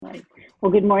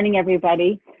Well, good morning,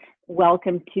 everybody.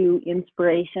 Welcome to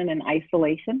Inspiration and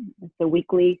Isolation. It's a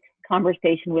weekly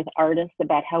conversation with artists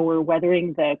about how we're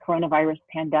weathering the coronavirus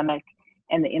pandemic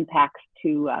and the impacts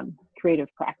to creative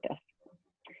practice.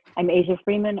 I'm Asia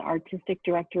Freeman, Artistic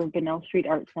Director of Bunnell Street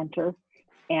Art Center,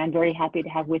 and very happy to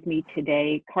have with me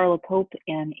today Carla Cope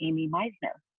and Amy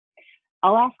Meisner.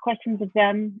 I'll ask questions of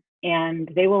them, and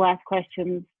they will ask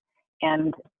questions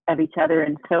and of each other,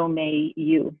 and so may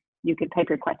you. You can type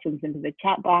your questions into the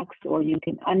chat box, or you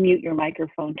can unmute your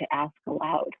microphone to ask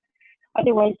aloud.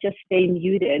 Otherwise, just stay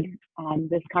muted.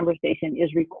 This conversation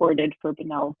is recorded for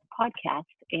Bunnell's podcast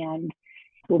and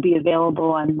will be available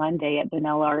on Monday at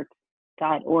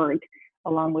bunnellarts.org,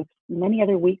 along with many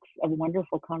other weeks of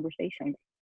wonderful conversations.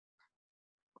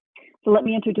 So let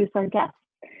me introduce our guests.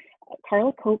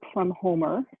 Carla Cope from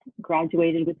Homer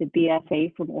graduated with a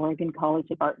BFA from Oregon College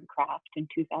of Art and Craft in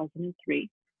 2003.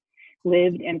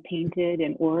 Lived and painted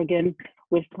in Oregon,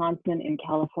 Wisconsin, and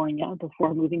California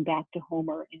before moving back to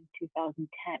Homer in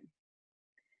 2010.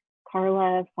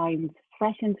 Carla finds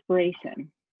fresh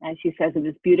inspiration, as she says, in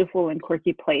this beautiful and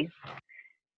quirky place.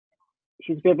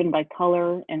 She's driven by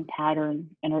color and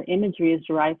pattern, and her imagery is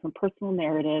derived from personal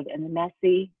narrative and the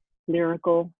messy,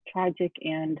 lyrical, tragic,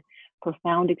 and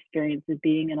profound experience of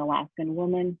being an Alaskan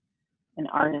woman, an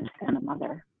artist, and a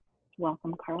mother.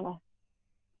 Welcome, Carla.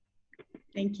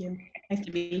 Thank you. Nice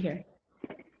to be here.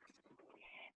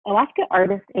 Alaska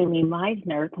artist Amy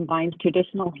Meisner combines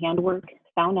traditional handwork,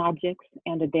 found objects,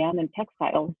 and abandoned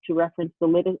textiles to reference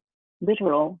the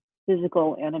literal,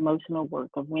 physical, and emotional work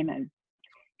of women.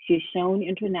 She is shown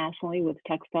internationally with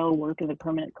textile work in the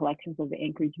permanent collections of the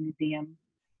Anchorage Museum,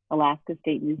 Alaska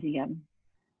State Museum,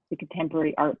 the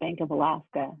Contemporary Art Bank of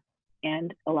Alaska,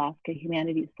 and Alaska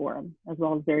Humanities Forum, as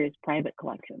well as various private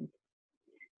collections.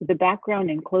 With a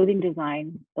background in clothing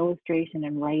design, illustration,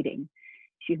 and writing,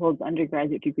 she holds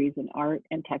undergraduate degrees in art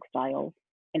and textiles,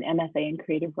 an MFA in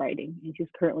creative writing, and she's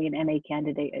currently an MA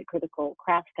candidate at critical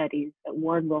craft studies at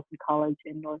Warren Wilson College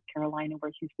in North Carolina,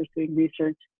 where she's pursuing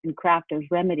research in craft as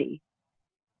remedy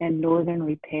and northern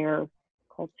repair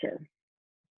culture.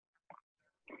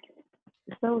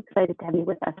 So excited to have you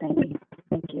with us, Amy.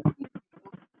 Thank you.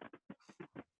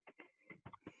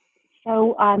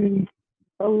 So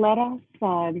let us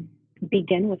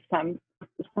begin with some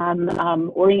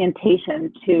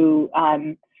orientation to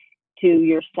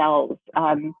yourselves.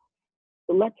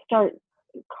 Let's start,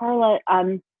 Carla.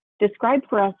 Describe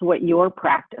for us what your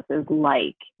practice is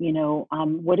like. You know,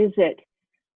 what is it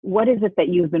that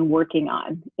you've been working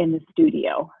on in the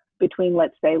studio between,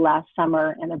 let's say, last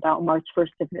summer and about March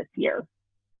 1st of this year?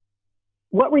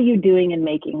 What were you doing and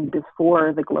making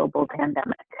before the global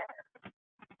pandemic?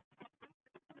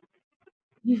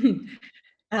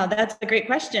 That's a great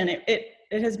question. It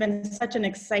has been such an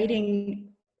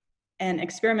exciting and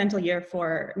experimental year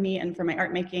for me and for my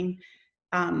art making.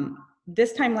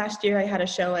 This time last year, I had a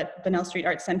show at Bunnell Street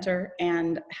Art Center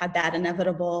and had that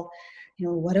inevitable,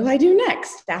 what do I do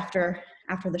next after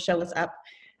the show was up?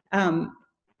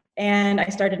 And I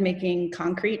started making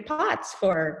concrete pots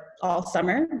for all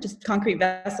summer, just concrete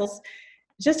vessels,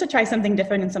 just to try something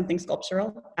different and something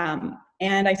sculptural.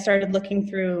 And I started looking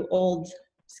through old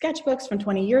sketchbooks from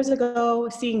 20 years ago,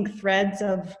 seeing threads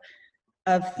of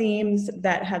themes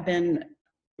that have been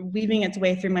weaving its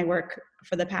way through my work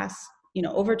for the past,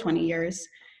 over 20 years.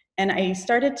 And I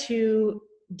started to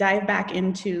dive back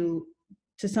into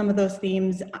some of those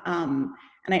themes. And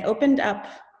I opened up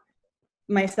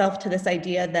myself to this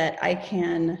idea that I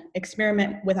can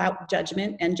experiment without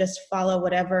judgment and just follow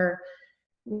whatever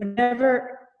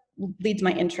leads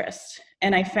my interest.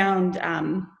 And I found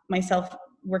myself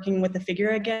working with the figure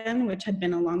again, which had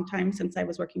been a long time since I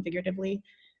was working figuratively,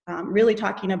 really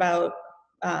talking about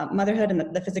motherhood and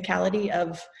the physicality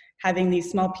of having these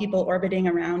small people orbiting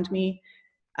around me.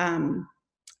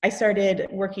 I started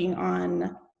working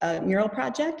on a mural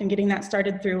project and getting that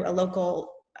started through a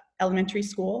local elementary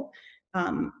school.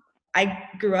 I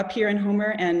grew up here in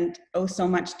Homer and owe so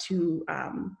much to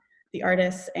the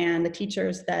artists and the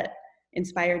teachers that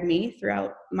inspired me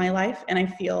throughout my life, and I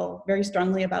feel very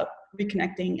strongly about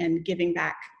reconnecting and giving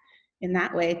back in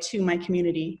that way to my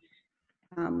community,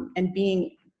 and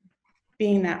being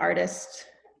that artist,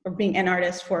 or being an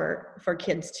artist for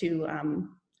kids to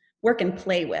work and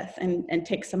play with, and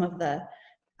take some of the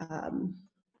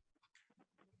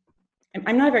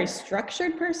I'm not a very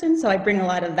structured person, so I bring a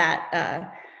lot of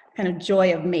that kind of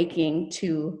joy of making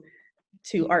to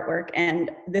artwork. And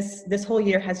this whole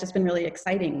year has just been really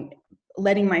exciting,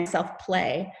 letting myself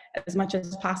play as much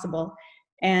as possible.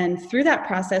 And through that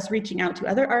process, reaching out to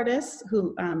other artists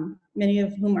who, many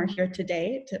of whom are here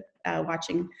today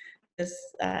watching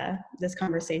this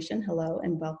conversation. Hello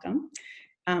and welcome.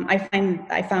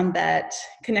 I found that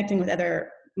connecting with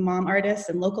other mom artists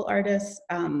and local artists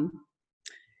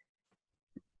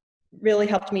really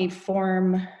helped me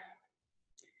form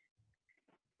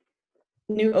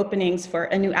new openings for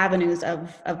new avenues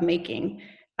of making.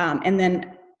 And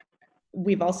then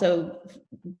we've also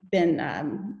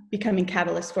been becoming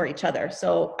catalysts for each other.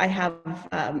 So I have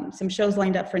some shows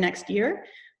lined up for next year,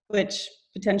 which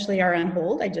potentially are on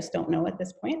hold. I just don't know at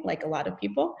this point, like a lot of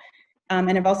people.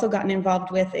 And I've also gotten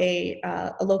involved with a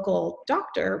local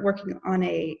doctor working on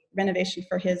a renovation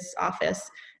for his office,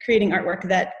 creating artwork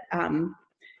that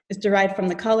is derived from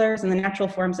the colors and the natural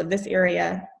forms of this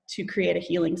area to create a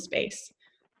healing space.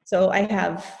 So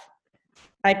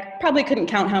I probably couldn't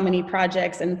count how many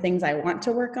projects and things I want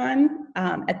to work on.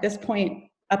 At this point,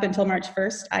 up until March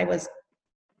 1st, I was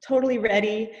totally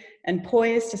ready and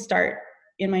poised to start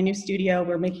in my new studio.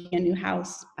 We're making a new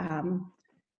house.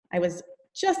 I was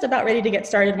just about ready to get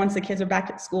started once the kids are back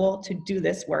at school to do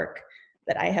this work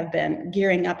that I have been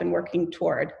gearing up and working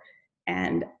toward.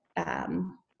 And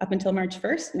up until March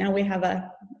 1st, now we have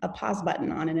a pause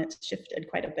button on, and it's shifted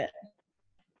quite a bit.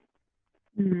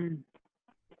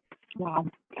 Wow.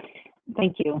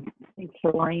 Thank you. Thanks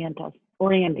for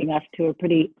orienting us to a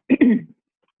pretty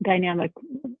dynamic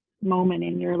moment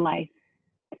in your life.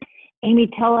 Amy,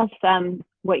 tell us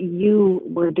what you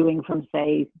were doing from,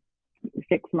 say,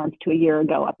 6 months to a year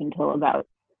ago up until about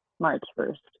March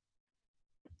 1st.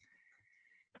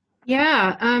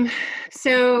 Yeah,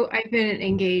 so I've been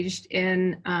engaged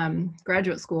in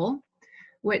graduate school,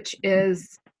 which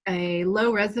is a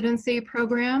low residency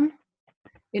program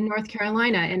in North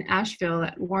Carolina, in Asheville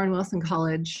at Warren Wilson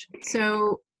College.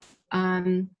 So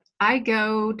I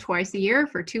go twice a year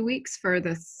for 2 weeks for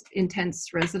this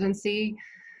intense residency,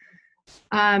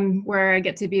 where I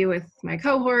get to be with my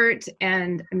cohort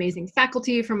and amazing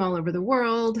faculty from all over the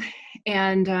world.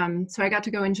 And so I got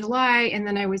to go in July, and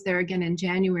then I was there again in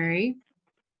January.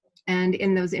 And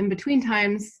in those in-between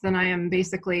times, then I am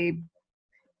basically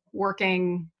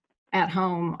working at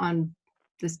home on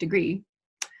this degree.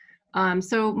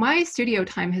 So my studio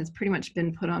time has pretty much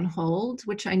been put on hold,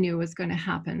 which I knew was going to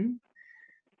happen.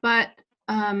 But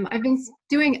I've been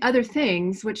doing other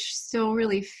things which still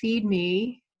really feed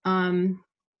me.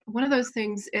 One of those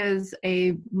things is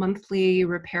a monthly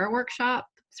repair workshop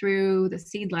through the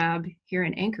Seed Lab here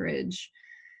in Anchorage.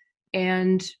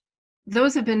 And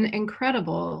those have been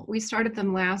incredible. We started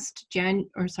them last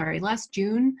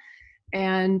June,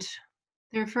 and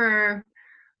they're for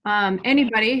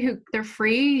anybody who, they're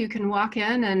free. You can walk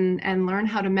in and learn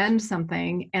how to mend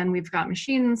something. And we've got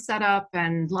machines set up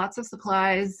and lots of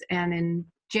supplies. And in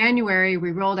January,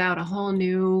 we rolled out a whole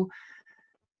new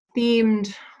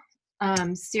themed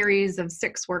series of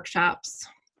 6 workshops,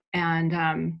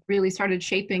 and really started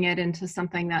shaping it into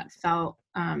something that felt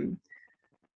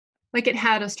like it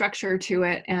had a structure to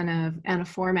it and a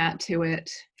format to it.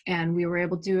 And we were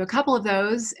able to do a couple of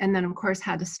those, and then of course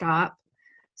had to stop.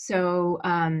 So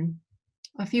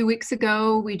a few weeks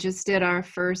ago, we just did our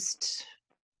first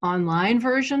online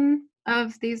version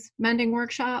of these mending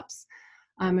workshops.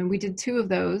 And we did 2 of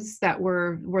those that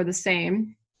were the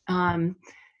same. And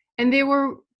they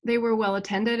were well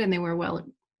attended, and they were well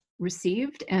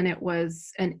received. And it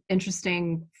was an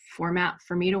interesting format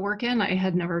for me to work in. I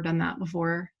had never done that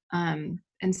before. And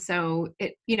so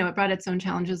it brought its own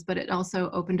challenges, but it also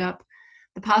opened up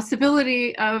the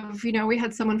possibility of, we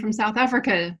had someone from South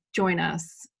Africa join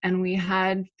us, and we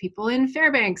had people in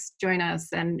Fairbanks join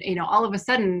us. And, all of a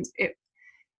sudden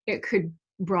it could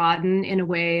broaden in a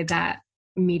way that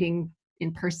meeting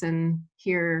in person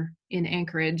here in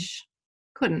Anchorage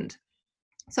couldn't.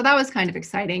 So that was kind of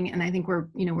exciting. And I think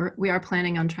we are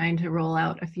planning on trying to roll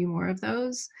out a few more of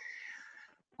those.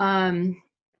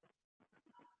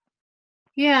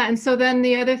 Yeah, and so then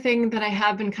the other thing that I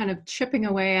have been kind of chipping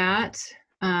away at,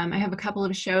 I have a couple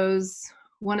of shows.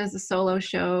 One is a solo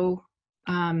show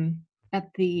at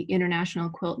the International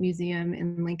Quilt Museum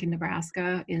in Lincoln,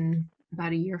 Nebraska in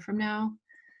about a year from now.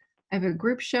 I have a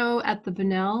group show at the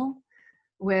Bunnell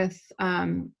with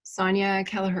Sonia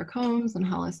Kelleher-Combs and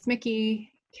Hollis Mickey,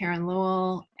 Karen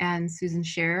Lowell, and Susan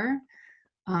Scher.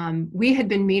 We had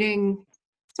been meeting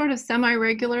sort of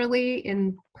semi-regularly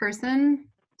in person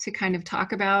to kind of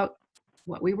talk about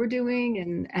what we were doing,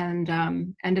 and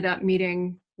ended up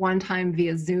meeting one time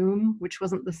via Zoom, which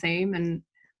wasn't the same. And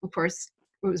of course,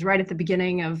 it was right at the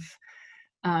beginning of,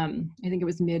 I think it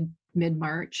was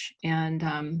mid-March,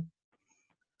 and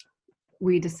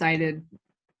we decided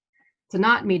to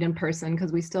not meet in person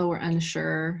because we still were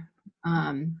unsure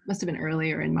Must have been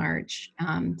earlier in March.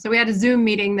 So we had a Zoom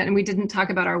meeting and we didn't talk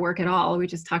about our work at all. We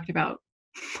just talked about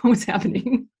what was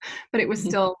happening, but it was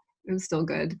still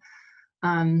good.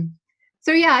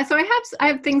 So yeah, so I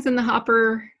have things in the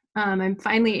hopper. I'm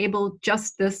finally able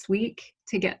just this week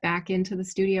to get back into the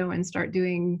studio and start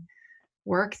doing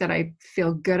work that I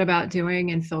feel good about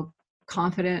doing and feel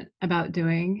confident about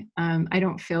doing. I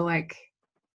don't feel like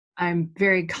I'm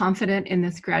very confident in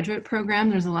this graduate program.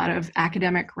 There's a lot of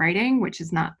academic writing, which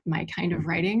is not my kind of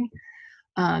writing.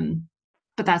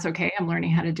 But that's okay. I'm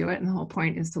learning how to do it. And the whole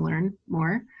point is to learn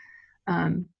more.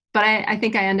 But I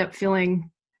think I end up feeling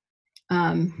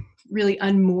really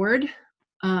unmoored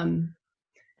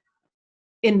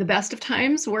in the best of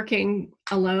times, working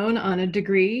alone on a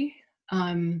degree.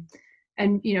 And,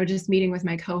 just meeting with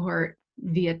my cohort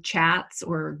via chats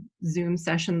or Zoom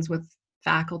sessions with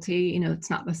faculty, it's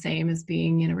not the same as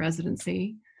being in a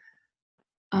residency,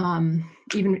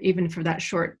 even for that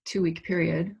short 2-week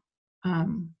period.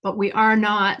 But we are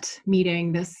not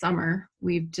meeting this summer.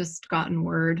 We've just gotten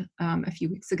word a few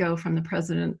weeks ago from the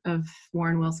president of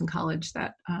Warren Wilson College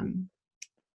that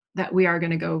we are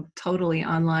going to go totally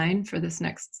online for this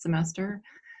next semester,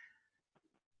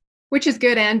 which is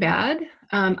good and bad.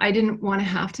 I didn't want to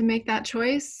have to make that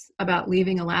choice about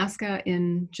leaving Alaska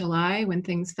in July when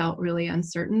things felt really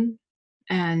uncertain.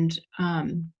 And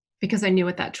because I knew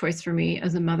what that choice for me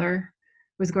as a mother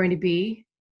was going to be.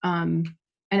 And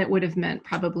it would have meant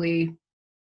probably,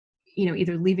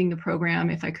 either leaving the program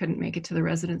if I couldn't make it to the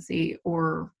residency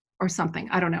or something.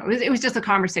 I don't know. It was just a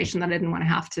conversation that I didn't want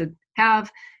to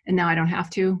have. And now I don't have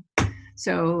to.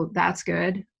 So that's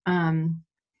good.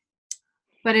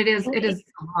 But it is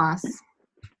a loss.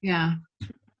 Yeah.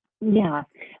 Yeah.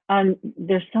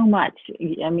 There's so much.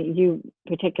 I mean, you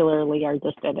particularly are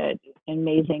just at an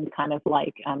amazing kind of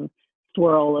like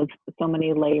swirl of so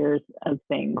many layers of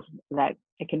things that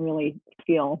I can really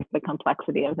feel the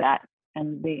complexity of that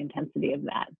and the intensity of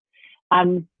that.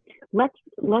 Let's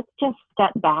just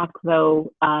step back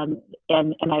though, and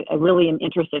I really am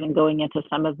interested in going into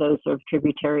some of those sort of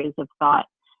tributaries of thought.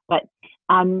 But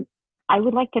I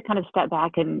would like to kind of step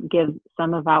back and give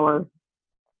some of our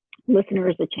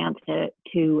listeners a chance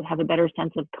to have a better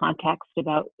sense of context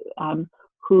about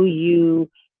who you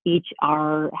each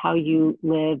are, how you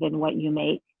live, and what you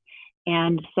make.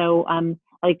 And so,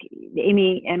 like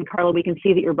Amy and Carla, we can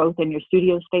see that you're both in your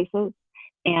studio spaces,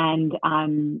 and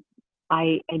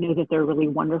I know that they're really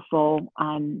wonderful,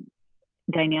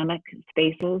 dynamic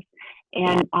spaces.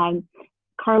 And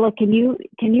Carla, can you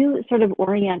sort of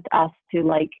orient us to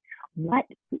like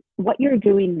what you're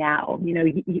doing now?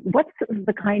 What's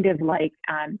the kind of like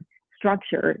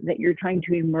structure that you're trying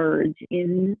to emerge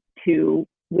into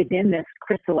within this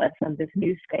chrysalis of this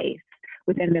new space,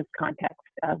 within this context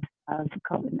of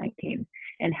COVID-19,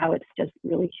 and how it's just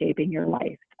really shaping your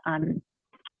life, on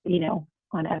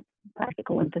a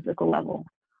practical and physical level?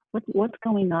 What's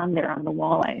going on there on the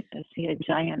wall? I see a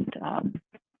giant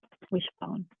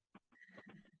wishbone.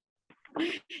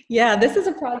 Yeah, this is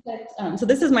a project. So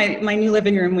this is my new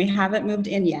living room. We haven't moved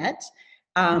in yet,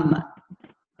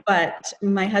 but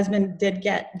my husband did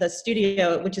get the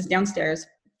studio, which is downstairs,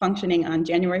 functioning on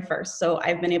January 1st. So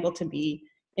I've been able to be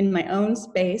in my own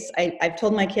space. I've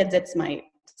told my kids it's my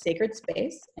sacred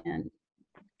space, and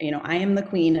I am the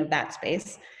queen of that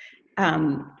space.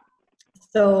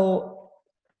 So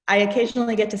I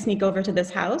occasionally get to sneak over to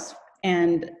this house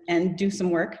and do some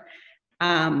work.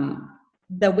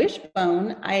 The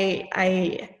wishbone,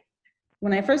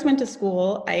 when I first went to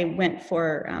school, I went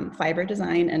for fiber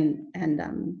design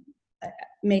and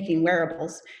making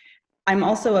wearables. I'm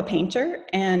also a painter,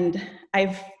 and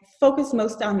I've focused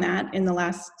most on that in the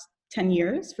last 10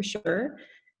 years for sure.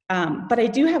 But I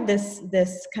do have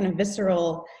this kind of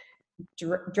visceral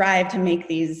drive to make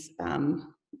these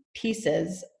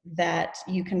pieces that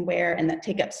you can wear and that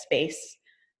take up space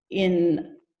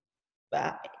in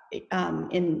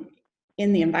the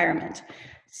environment.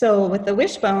 So with the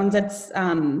wishbones, it's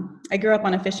I grew up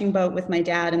on a fishing boat with my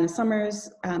dad in the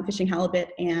summers, fishing halibut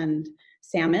and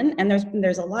salmon, and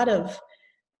there's a lot of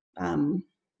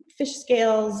fish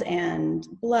scales and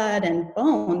blood and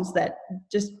bones that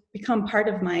just become part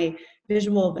of my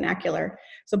visual vernacular.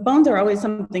 So bones are always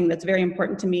something that's very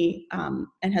important to me,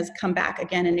 and has come back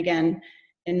again and again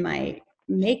in my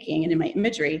making and in my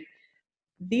imagery.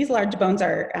 These large bones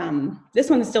are, this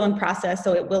one is still in process,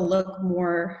 so it will look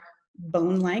more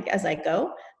bone-like as I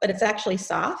go, but it's actually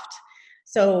soft.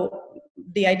 So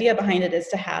the idea behind it is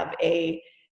to have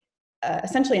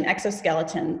essentially an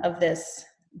exoskeleton of this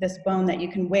bone that you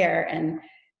can wear and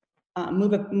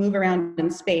move around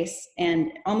in space,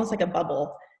 and almost like a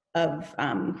bubble of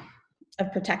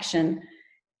of protection.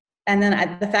 And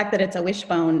then the fact that it's a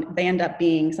wishbone, they end up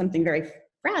being something very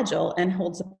fragile and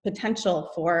holds a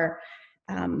potential for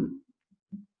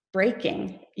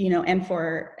breaking, and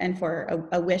for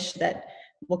a wish that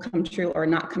will come true or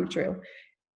not come true.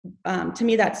 To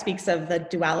me, that speaks of the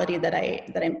duality that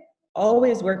I'm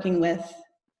always working with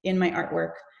in my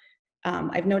artwork.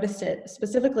 I've noticed it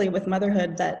specifically with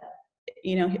motherhood that,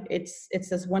 it's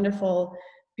this wonderful,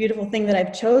 beautiful thing that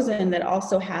I've chosen that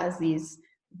also has these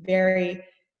very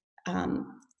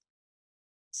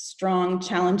strong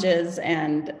challenges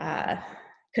and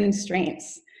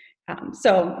constraints.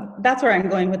 So that's where I'm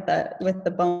going with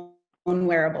the bone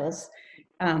wearables.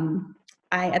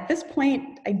 At this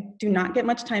point, I do not get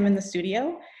much time in the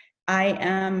studio.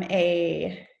 I'm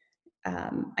in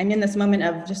this moment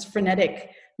of just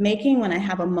frenetic making when I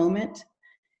have a moment,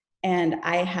 and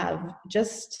I have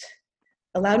just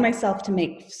allowed myself to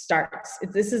make starts.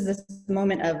 This is this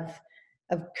moment of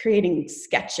creating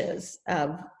sketches,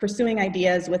 of pursuing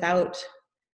ideas without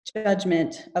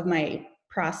judgment of my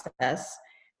process,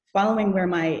 following where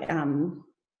my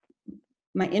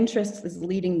interest is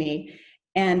leading me.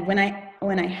 And when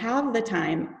I have the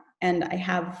time and I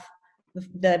have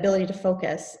the ability to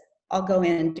focus, I'll go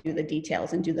in and do the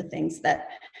details and do the things that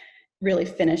really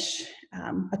finish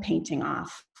a painting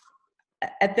off.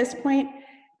 At this point,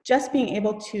 just being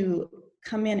able to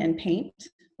come in and paint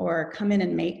or come in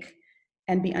and make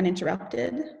and be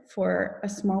uninterrupted for a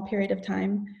small period of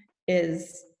time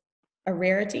is a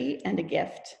rarity and a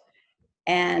gift.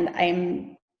 And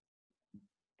I'm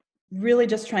really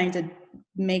just trying to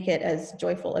make it as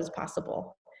joyful as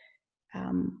possible.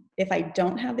 If I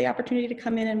don't have the opportunity to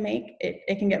come in and make,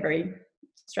 it can get very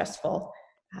stressful.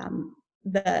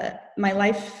 My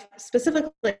life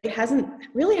specifically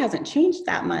hasn't changed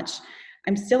that much.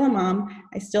 I'm still a mom.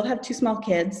 I still have 2 small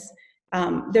kids.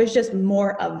 There's just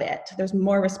more of it. There's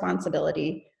more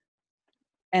responsibility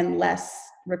and less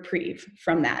reprieve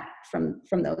from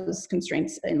those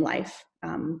constraints in life.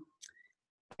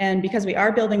 And because we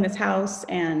are building this house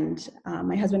and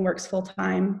my husband works full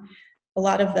time, a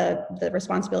lot of the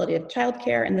responsibility of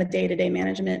childcare and the day-to-day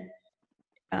management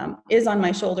is on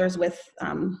my shoulders with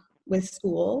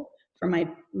school for my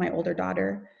older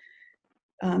daughter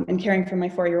and caring for my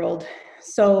 4-year-old.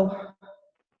 So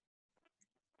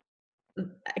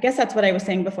I guess that's what I was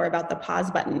saying before about the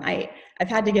pause button. I've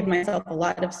had to give myself a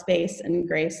lot of space and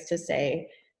grace to say,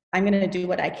 I'm going to do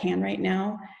what I can right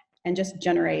now and just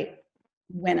generate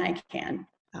when I can.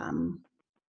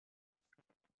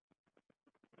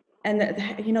 And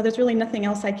there's really nothing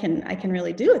else I can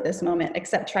really do at this moment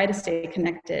except try to stay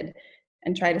connected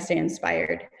and try to stay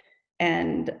inspired.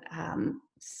 And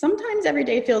sometimes every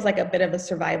day feels like a bit of a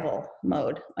survival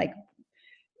mode. Like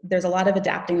there's a lot of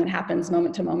adapting that happens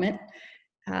moment to moment.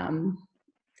 And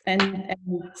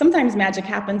sometimes magic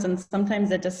happens and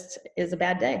sometimes it just is a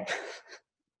bad day.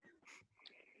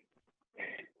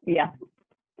 Yeah,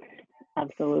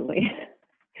 absolutely.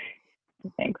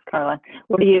 Thanks, Carla.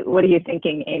 What are you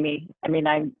thinking, Amy? I mean,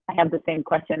 I have the same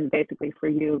question basically for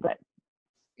you, but.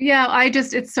 Yeah,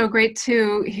 it's so great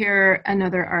to hear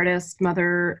another artist,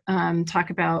 mother, talk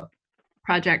about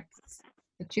projects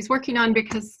that she's working on,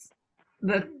 because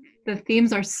the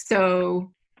themes are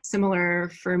so similar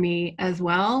for me as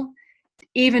well,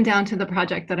 even down to the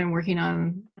project that I'm working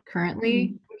on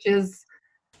currently, which is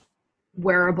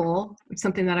wearable,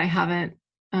 something that I haven't,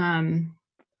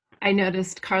 I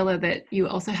noticed, Carla, that you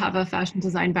also have a fashion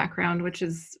design background, which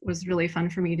was really fun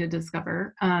for me to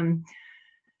discover,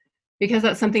 because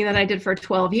that's something that I did for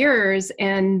 12 years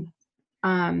and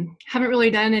haven't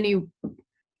really done any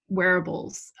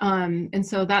wearables. And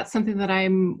so that's something that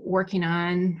I'm working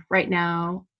on right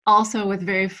now, also with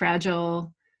very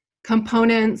fragile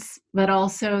components, but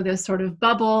also this sort of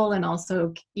bubble and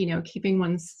also, keeping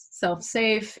oneself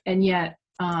safe. And yet,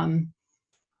 I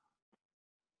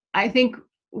think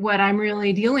what I'm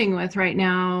really dealing with right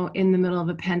now in the middle of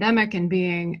a pandemic and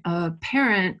being a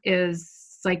parent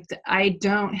is like, I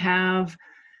don't have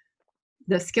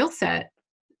the skill set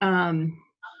to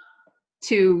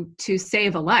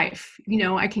save a life.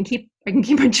 I can keep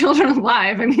my children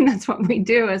alive. I mean, that's what we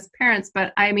do as parents.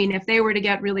 But I mean, if they were to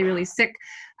get really, really sick,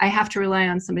 I have to rely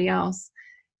on somebody else.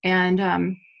 And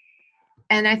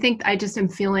I think I just am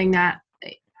feeling that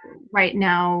right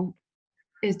now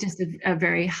is just a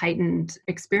very heightened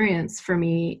experience for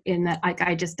me, in that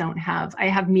I just I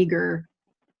have meager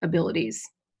abilities.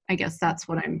 I guess that's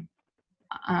what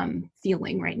I'm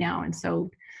feeling right now. And so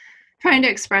trying to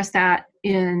express that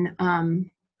in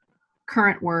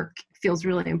current work feels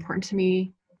really important to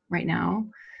me right now.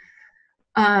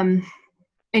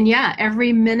 And yeah,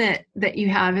 every minute that you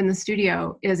have in the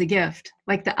studio is a gift.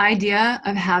 Like the idea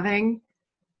of having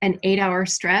an 8-hour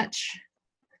stretch,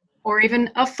 or even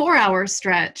a 4-hour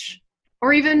stretch,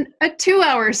 or even a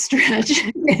 2-hour stretch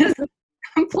is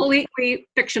completely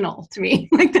fictional to me.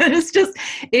 Like that is just,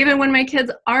 even when my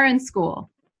kids are in school,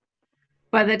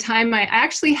 by the time I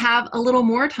actually have a little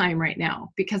more time right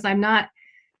now because I'm not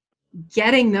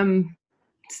getting them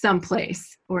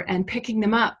someplace and picking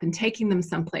them up and taking them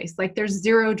someplace. Like there's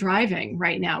zero driving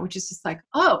right now, which is just like,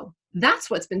 oh, that's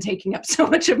what's been taking up so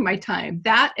much of my time.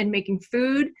 That and making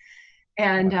food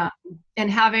and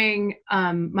having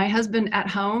my husband at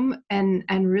home and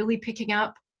really picking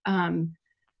up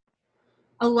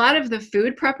a lot of the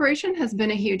food preparation has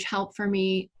been a huge help for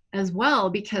me as well,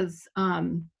 because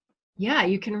yeah,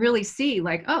 you can really see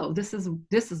like, oh, this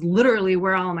is literally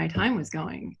where all my time was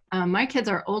going. My kids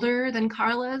are older than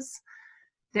Carla's.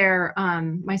 They're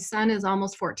my son is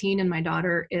almost 14 and my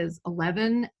daughter is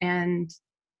 11, and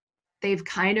they've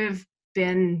kind of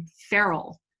been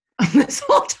feral this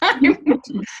whole time.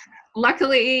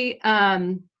 Luckily,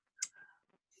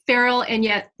 feral, and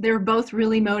yet they're both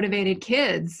really motivated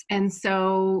kids. And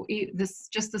so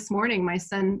this morning, my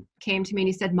son came to me and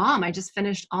he said, "Mom, I just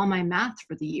finished all my math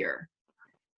for the year."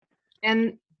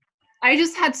 And I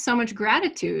just had so much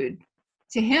gratitude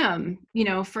to him, you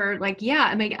know, for like, yeah,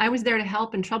 I mean, I was there to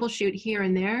help and troubleshoot here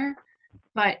and there,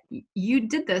 but you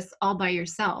did this all by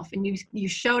yourself, and you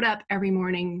showed up every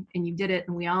morning and you did it.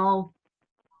 And we all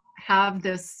have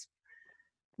this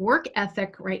work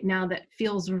ethic right now that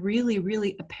feels really,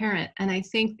 really apparent. And I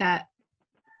think that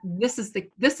this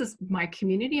is my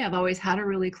community. I've always had a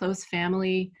really close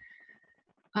family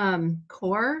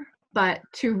core, but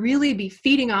to really be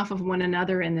feeding off of one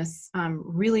another in this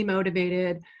really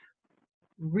motivated,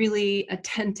 really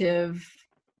attentive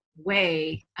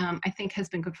way, I think has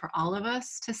been good for all of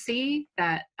us to see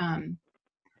that,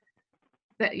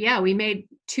 yeah, we made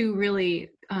two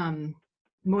really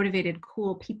motivated,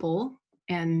 cool people,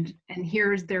 and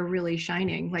here's they're really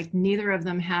shining. Like neither of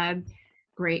them had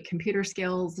great computer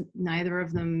skills. Neither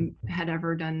of them had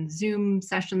ever done Zoom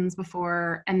sessions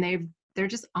before, and they're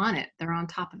just on it. They're on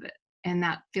top of it. And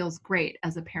that feels great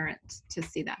as a parent to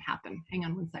see that happen. Hang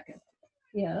on one second.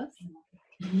 Yes.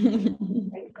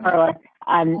 Carla,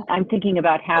 I'm thinking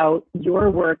about how your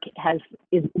work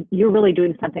you're really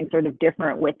doing something sort of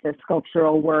different with the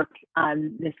sculptural work,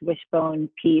 this wishbone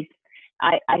piece.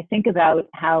 I think about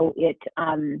how it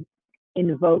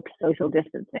invokes social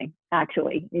distancing,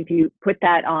 actually. If you put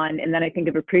that on, and then I think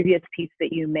of a previous piece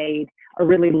that you made, a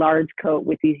really large coat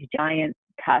with these giant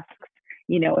tusks,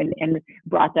 you know, and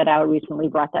brought that out recently,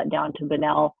 brought that down to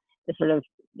Bunnell, the sort of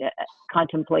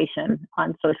contemplation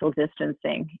on social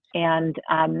distancing.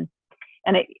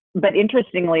 But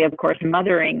interestingly, of course,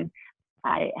 mothering,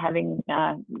 having,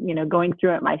 you know, going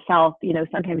through it myself, you know,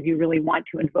 sometimes you really want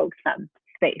to invoke some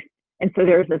space. And so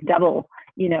there's this double,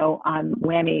 you know,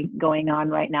 whammy going on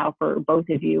right now for both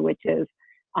of you, which is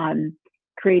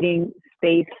creating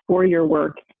space for your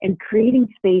work and creating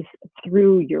space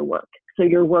through your work. So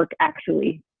your work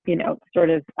actually, you know, sort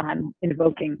of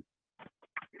invoking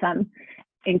some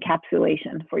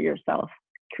encapsulation for yourself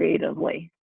creatively.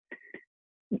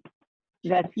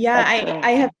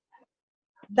 I have,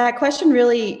 that question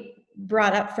really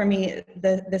brought up for me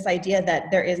this idea that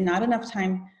there is not enough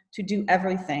time to do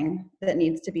everything that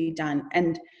needs to be done.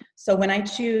 And so when I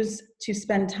choose to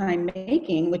spend time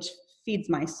making, which feeds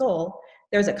my soul,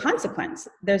 there's a consequence.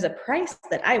 There's a price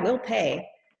that I will pay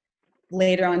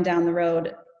later on down the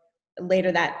road,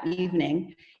 later that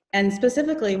evening. And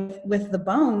specifically with the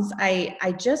bones,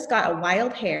 I just got a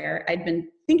wild hair. I'd been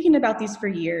thinking about these for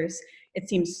years. It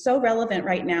seems so relevant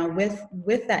right now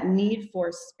with that need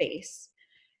for space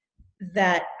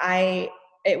that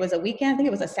it was a weekend, I think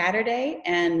it was a Saturday,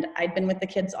 and I'd been with the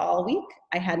kids all week.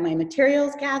 I had my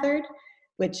materials gathered,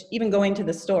 which even going to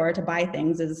the store to buy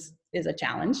things is a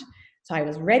challenge. So I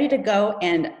was ready to go,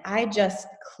 and I just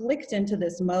clicked into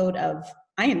this mode of,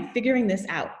 I am figuring this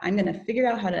out. I'm gonna figure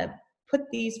out how to put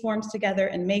these forms together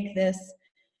and make this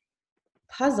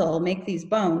puzzle, make these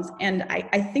bones. And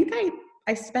I think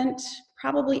I spent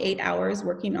probably 8 hours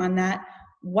working on that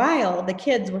while the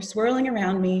kids were swirling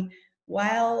around me,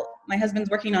 while my husband's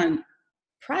working on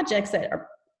projects that are,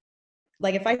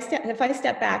 like if I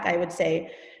step back, I would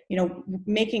say, you know,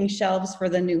 making shelves for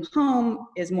the new home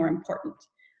is more important.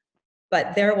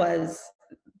 But there was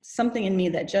something in me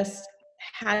that just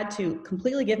had to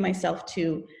completely give myself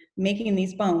to making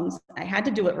these bones. I had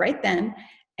to do it right then.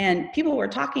 And people were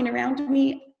talking around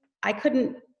me. I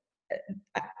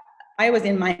was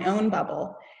in my own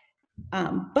bubble.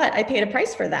 But I paid a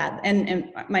price for that,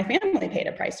 and my family paid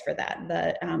a price for that.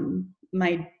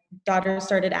 My daughter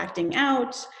started acting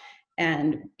out,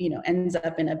 and ends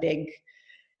up in a big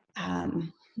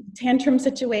tantrum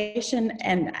situation,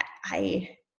 and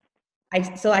I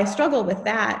struggle with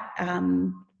that.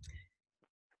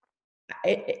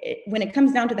 When it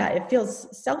comes down to that, it feels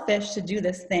selfish to do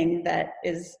this thing that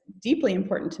is deeply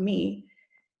important to me,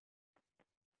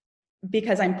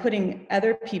 because I'm putting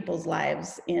other people's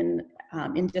lives in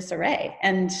disarray,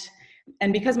 and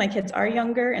because my kids are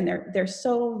younger and they're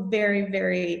so very,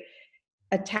 very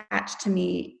attached to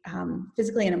me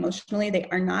physically and emotionally. They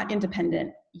are not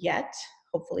independent yet,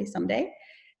 hopefully someday,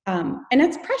 and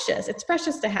it's precious. It's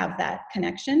precious to have that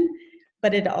connection,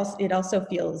 but it also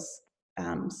feels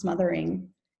smothering.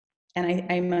 And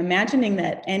I'm imagining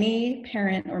that any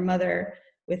parent or mother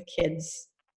with kids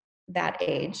that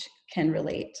age can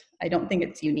relate. I don't think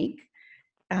it's unique,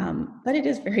 but it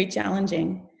is very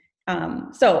challenging.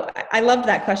 So I loved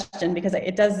that question, because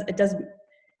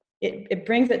it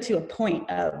brings it to a point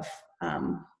of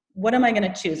what am I going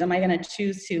to choose? Am I going to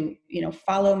choose to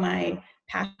follow my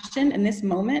passion in this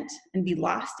moment and be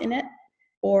lost in it,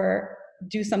 or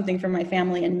do something for my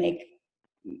family and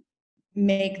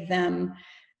make them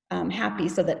happy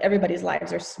so that everybody's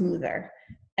lives are smoother?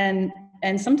 And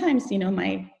sometimes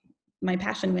my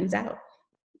passion wins out,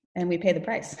 and we pay the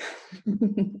price.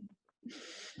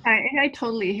 I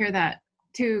totally hear that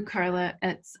too, Carla.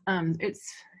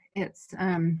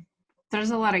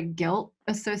 There's a lot of guilt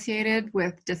associated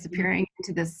with disappearing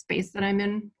into this space that I'm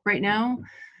in right now.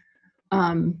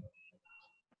 And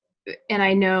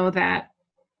I know that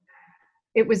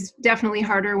it was definitely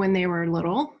harder when they were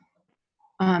little.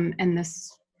 And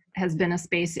this has been a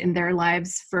space in their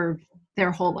lives for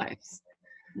their whole lives.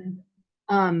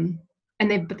 And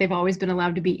they've always been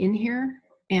allowed to be in here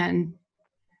and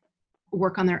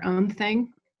work on their own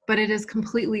thing, but it is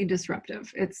completely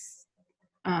disruptive. It's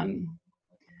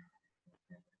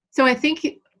so I think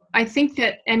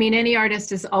that, any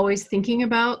artist is always thinking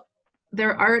about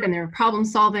their art and their problem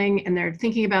solving, and they're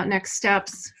thinking about next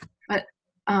steps. But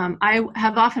I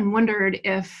have often wondered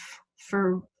if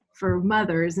for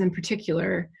mothers in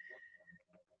particular,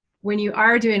 when you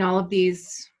are doing all of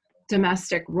these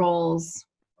domestic roles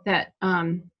that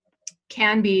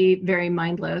can be very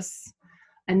mindless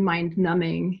and mind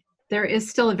numbing, there is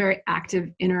still a very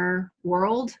active inner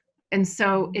world. And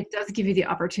so it does give you the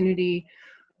opportunity,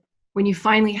 when you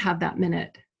finally have that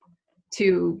minute,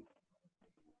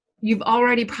 you've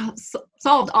already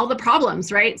solved all the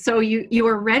problems, right? So you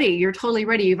are ready, you're totally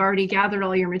ready. You've already gathered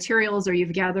all your materials, or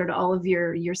you've gathered all of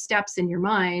your steps in your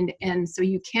mind. And so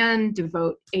you can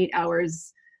devote 8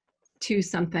 hours to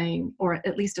something, or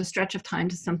at least a stretch of time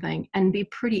to something, and be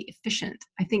pretty efficient.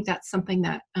 I think that's something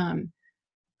that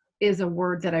is a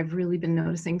word that I've really been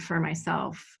noticing for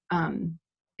myself,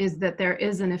 is that there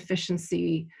is an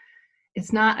efficiency.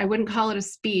 It's not, I wouldn't call it a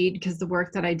speed, because the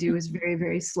work that I do is very,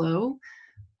 very slow,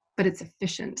 but it's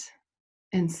efficient.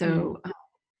 And so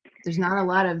there's not a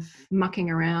lot of mucking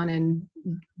around and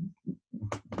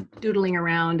doodling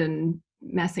around and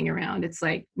messing around. It's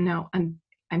like, no,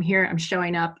 I'm here, I'm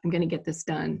showing up, I'm going to get this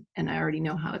done, and I already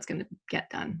know how it's going to get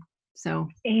done. So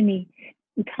Amy,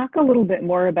 talk a little bit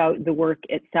more about the work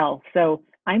itself. So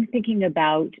I'm thinking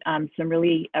about some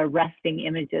really arresting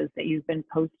images that you've been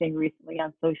posting recently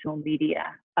on social media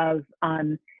of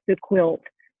the quilt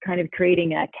kind of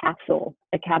creating a capsule,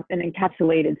 an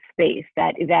encapsulated space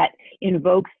that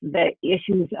invokes the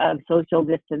issues of social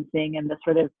distancing and the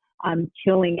sort of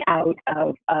chilling out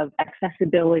of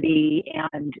accessibility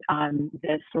and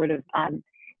the sort of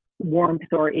warmth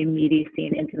or immediacy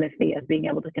and intimacy of being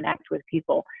able to connect with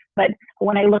people. But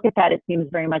when I look at that, it seems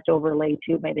very much overlaid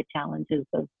too by the challenges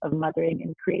of mothering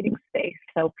and creating space.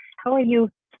 So how are you,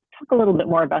 talk a little bit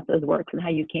more about those works and how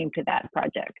you came to that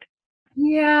project?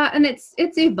 Yeah, and it's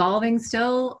evolving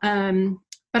still,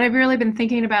 but I've really been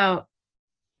thinking about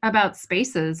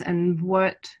spaces and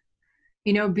what,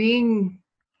 being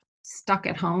stuck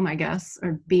at home, I guess,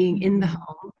 or being in the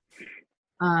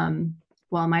home.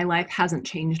 Well, my life hasn't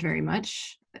changed very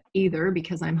much either,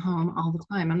 because I'm home all the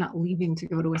time. I'm not leaving to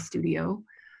go to a studio.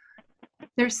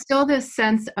 There's still this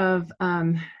sense of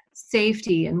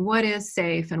safety, and what is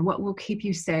safe, and what will keep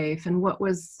you safe, and what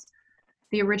was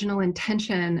the original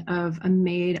intention of a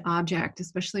made object,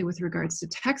 especially with regards to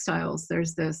textiles.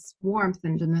 There's this warmth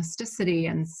and domesticity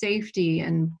and safety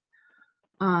and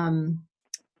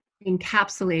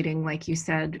encapsulating, like you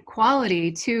said, quality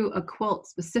to a quilt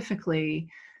specifically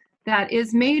that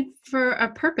is made for a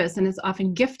purpose and is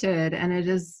often gifted, and it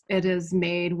is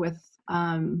made with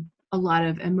a lot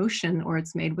of emotion, or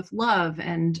it's made with love.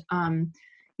 And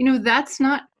that's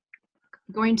not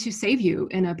going to save you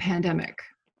in a pandemic,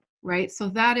 right? So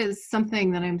that is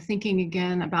something that I'm thinking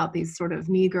again about, these sort of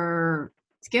meager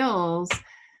skills,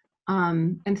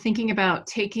 and thinking about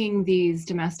taking these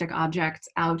domestic objects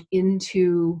out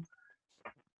into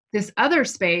this other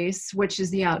space, which is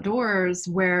the outdoors,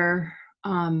 where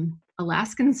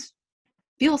Alaskans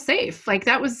feel safe. Like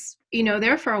that was,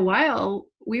 there for a while,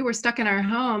 we were stuck in our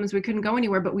homes. We couldn't go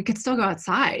anywhere, but we could still go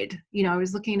outside. I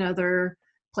was looking at other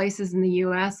places in the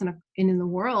US and in the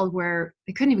world where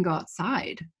they couldn't even go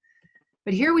outside.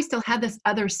 But here we still had this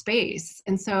other space.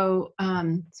 And so,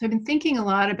 so I've been thinking a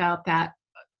lot about that.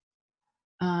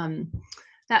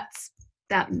 That's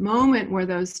that moment where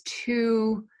those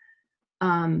two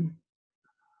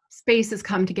spaces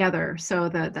come together. So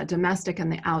the domestic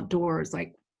and the outdoors,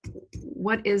 like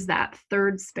what is that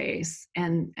third space,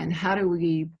 and how do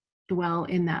we dwell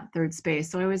in that third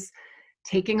space? So I was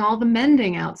taking all the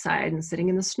mending outside and sitting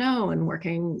in the snow and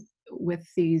working with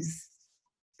these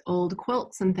old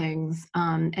quilts and things.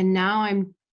 And now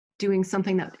I'm doing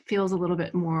something that feels a little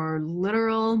bit more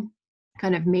literal,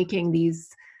 kind of making these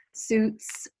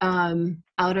suits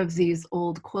out of these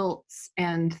old quilts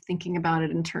and thinking about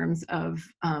it in terms of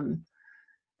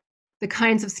the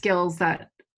kinds of skills that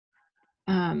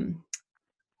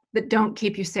that don't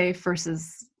keep you safe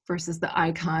versus the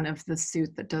icon of the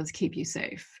suit that does keep you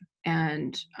safe,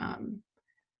 and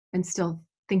still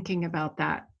thinking about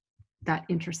that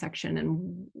intersection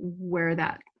and where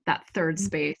that third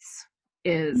space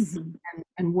is,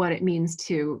 and what it means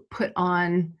to put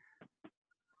on,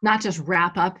 not just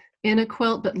wrap up in a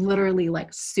quilt, but literally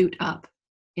like suit up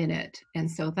in it.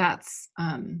 And so that's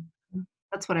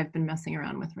what I've been messing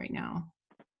around with right now.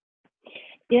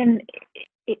 And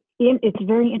it's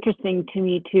very interesting to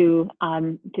me to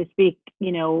speak,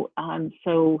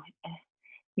 so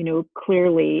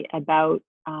clearly about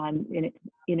an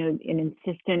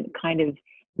insistent kind of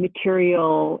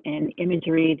material and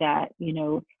imagery that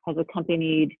has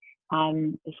accompanied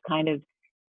this kind of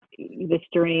this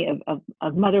journey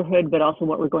of motherhood, but also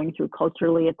what we're going through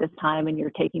culturally at this time. And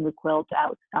you're taking the quilt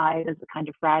outside as a kind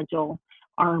of fragile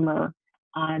armor.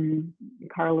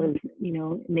 Carla's,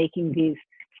 making these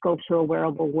sculptural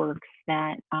wearable works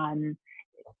that,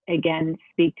 again,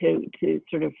 speak to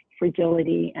sort of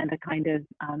fragility and a kind of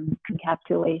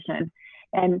encapsulation.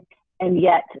 And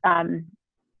yet, and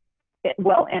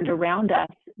around us,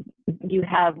 you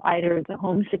have either the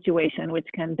home situation, which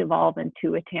can devolve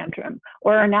into a tantrum,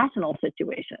 or a national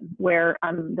situation where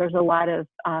there's a lot of,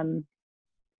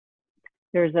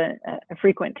 there's a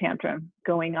frequent tantrum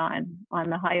going on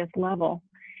the highest level.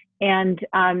 And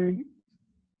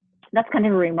that's kind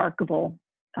of a remarkable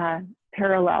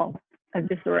parallel of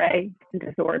disarray and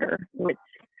disorder, which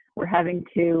we're having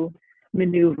to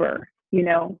maneuver, in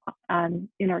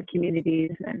our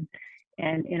communities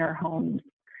and in our homes.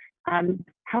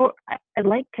 How I'd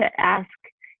like to ask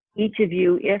each of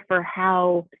you if or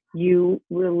how you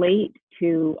relate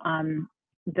to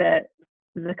the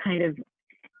kind of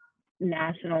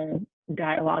national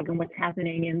dialogue and what's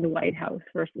happening in the White House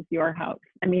versus your house.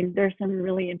 I mean, there's some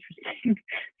really interesting,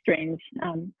 strange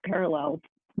parallels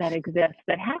that exist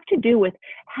that have to do with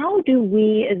how do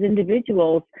we as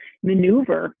individuals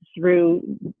maneuver through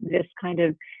this kind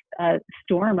of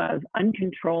storm of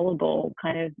uncontrollable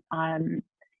kind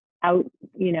of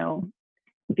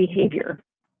behavior,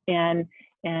 and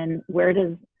where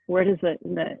does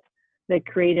the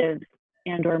creative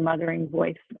and or mothering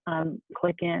voice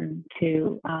click in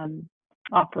to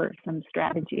offer some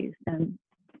strategies and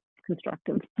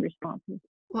constructive responses?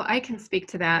 Well, I can speak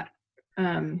to that.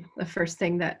 The first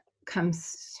thing that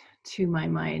comes to my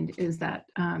mind is that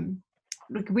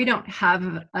we don't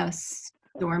have a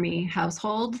stormy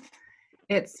household.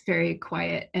 It's very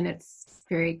quiet and it's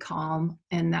very calm,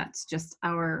 and that's just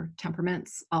our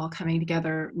temperaments all coming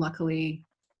together, luckily,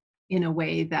 in a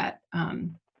way that I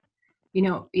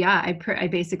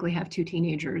basically have two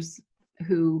teenagers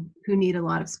who need a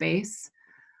lot of space.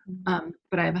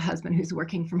 But I have a husband who's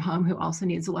working from home who also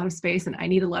needs a lot of space, and I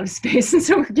need a lot of space. And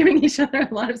so we're giving each other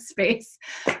a lot of space.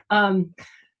 And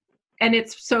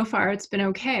so far it's been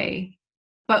okay.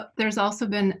 But there's also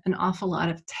been an awful lot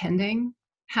of tending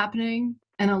happening,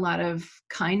 and a lot of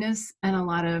kindness and a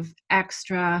lot of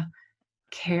extra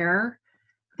care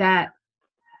that,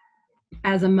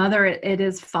 as a mother, it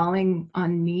is falling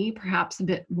on me perhaps a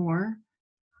bit more,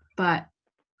 but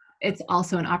it's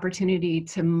also an opportunity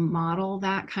to model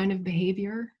that kind of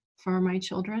behavior for my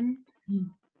children.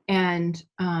 And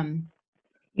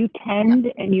you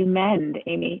tend and you mend,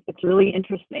 Amy. It's really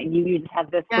interesting. You just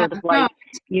have this sort of like,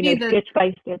 stitch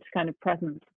by stitch kind of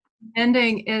presence.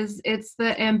 Tending it's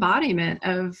the embodiment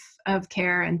of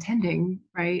care and tending,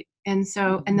 right? And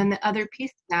so, and then the other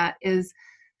piece of that is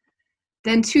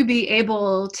then to be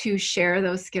able to share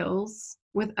those skills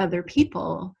with other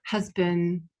people has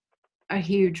been a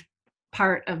huge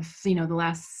part of, the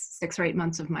last 6 or 8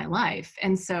 months of my life.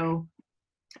 And so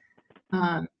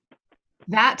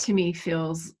that to me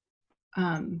feels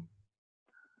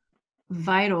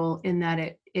vital in that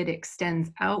it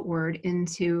extends outward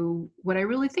into what I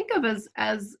really think of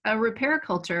as a repair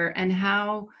culture, and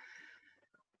how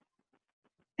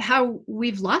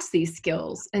we've lost these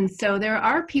skills. And so there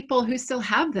are people who still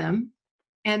have them,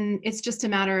 and it's just a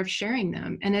matter of sharing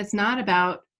them. And it's not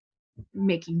about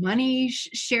making money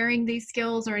sharing these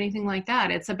skills or anything like that.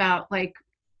 It's about like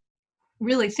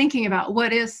really thinking about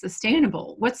what is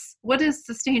sustainable, what is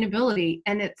sustainability.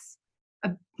 And it's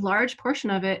a large portion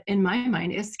of it in my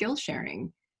mind is skill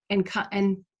sharing and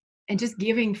just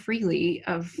giving freely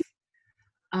of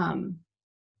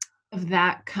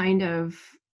that kind of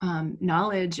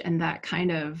knowledge and that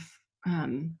kind of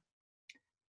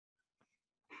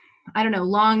I don't know,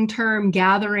 long-term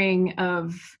gathering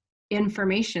of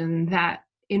information that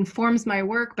informs my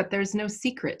work, but there's no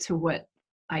secret to what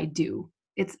I do.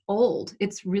 It's old.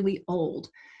 It's really old.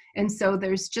 And so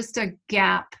there's just a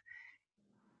gap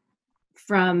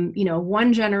from,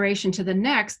 one generation to the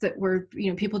next that where,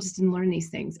 people just didn't learn these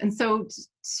things. And so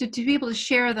to be able to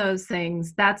share those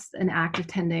things, that's an act of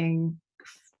tending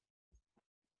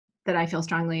that I feel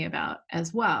strongly about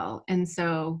as well. And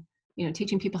so,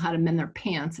 teaching people how to mend their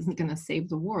pants isn't going to save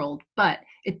the world, but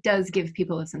it does give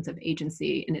people a sense of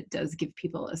agency, and it does give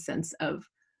people a sense of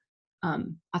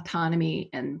autonomy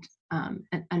and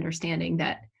understanding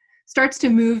that starts to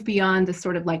move beyond the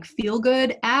sort of like feel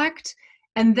good act,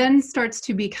 and then starts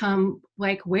to become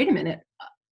like, wait a minute,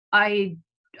 I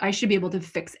should be able to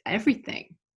fix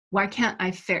everything. Why can't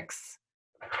I fix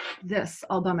this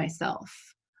all by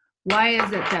myself? Why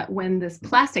is it that when this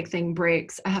plastic thing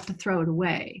breaks, I have to throw it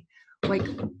away? Like,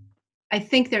 I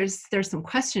think there's some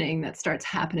questioning that starts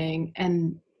happening,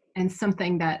 and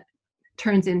something that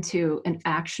turns into an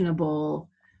actionable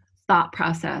thought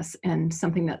process, and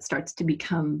something that starts to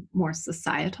become more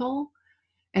societal.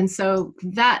 And so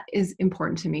that is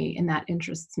important to me, and that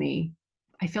interests me.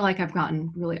 I feel like I've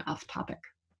gotten really off topic,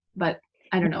 but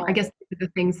I don't know. I guess the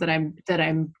things that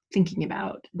I'm thinking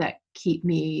about that keep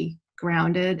me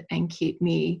grounded and keep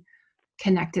me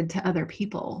connected to other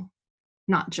people,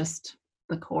 not just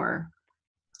the core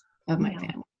of my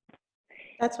family.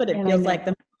 That's what it feels like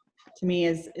to me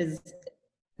is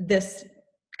this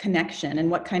connection, and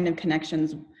what kind of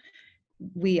connections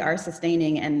we are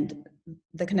sustaining, and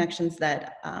the connections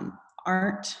that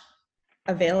aren't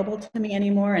available to me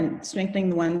anymore, and strengthening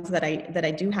the ones that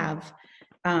I do have.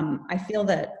 I feel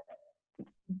that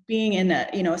being in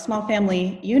a small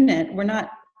family unit,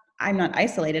 I'm not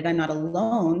isolated, I'm not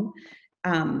alone.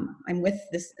 I'm in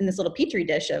this little petri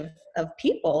dish of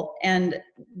people, and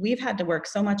we've had to work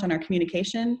so much on our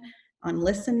communication, on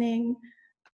listening,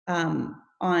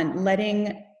 on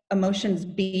letting emotions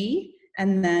be,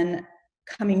 and then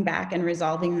coming back and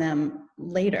resolving them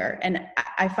later. And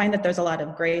I find that there's a lot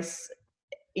of grace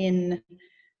in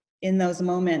those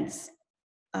moments.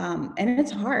 And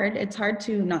it's hard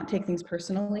to not take things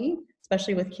personally,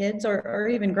 especially with kids or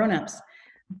even grown-ups.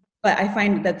 But I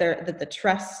find that the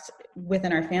trust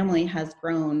within our family has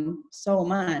grown so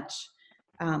much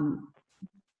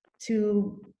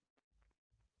to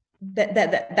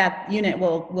that unit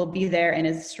will be there and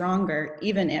is stronger,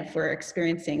 even if we're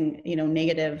experiencing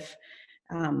negative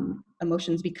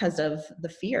emotions because of the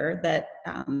fear that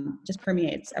just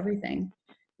permeates everything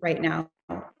right now.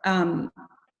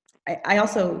 I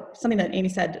also, something that Amy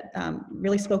said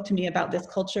really spoke to me about this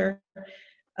culture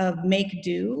of make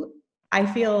do. I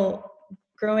feel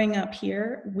growing up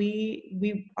here,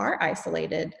 we are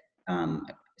isolated.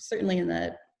 Certainly in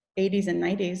the 80s and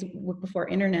 90s, before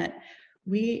internet,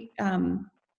 we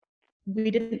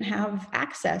didn't have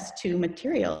access to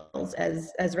materials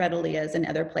as readily as in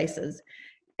other places.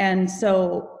 And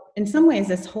so in some ways,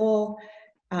 this whole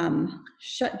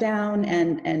shut down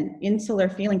and insular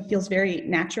feeling feels very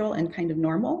natural and kind of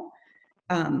normal.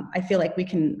 I feel like we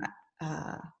can,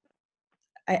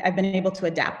 I've been able to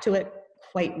adapt to it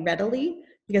quite readily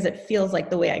because it feels like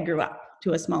the way I grew up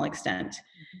to a small extent.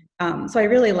 So I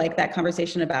really like that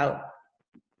conversation about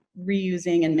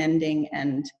reusing and mending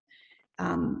and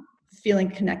feeling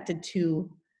connected to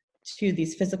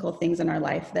these physical things in our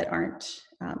life that aren't,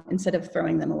 instead of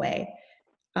throwing them away.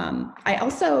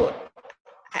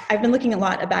 I've been looking a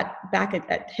lot back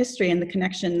at history and the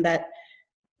connection that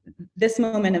this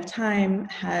moment of time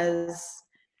has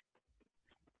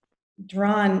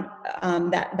drawn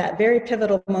that very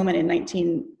pivotal moment in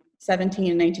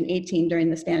 1917 and 1918 during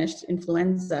the Spanish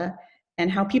influenza and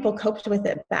how people coped with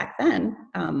it back then.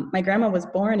 My grandma was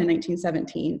born in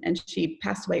 1917 and she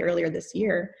passed away earlier this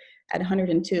year at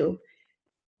 102.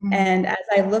 And as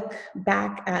I look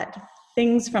back at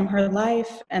things from her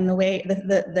life and the way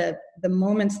the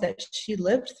moments that she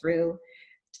lived through,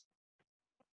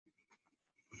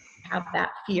 have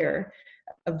that fear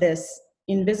of this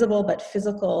invisible but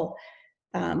physical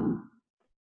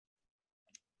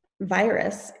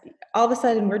virus, all of a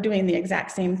sudden we're doing the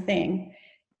exact same thing.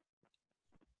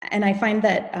 And I find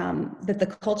that that the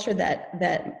culture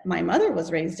that my mother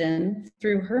was raised in,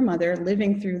 through her mother,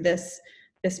 living through this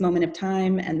moment of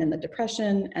time, and then the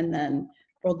Depression, and then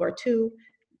World War II,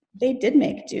 they did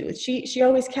make do. She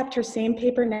always kept her same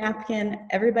paper napkin.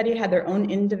 Everybody had their own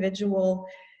individual,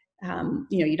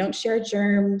 you don't share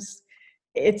germs.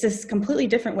 It's this completely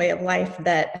different way of life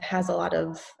that has a lot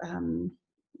of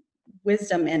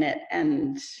wisdom in it.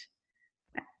 And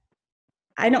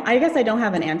I guess I don't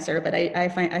have an answer, but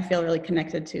I feel really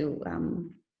connected to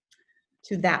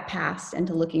that past and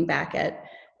to looking back at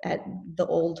the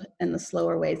old and the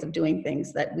slower ways of doing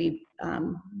things that we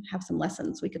have some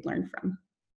lessons we could learn from.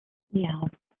 Yeah,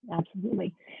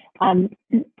 absolutely. And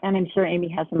I'm sure Amy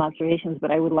has some observations,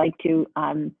 but I would like to,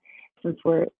 since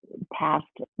we're past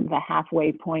the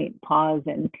halfway point, pause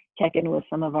and check in with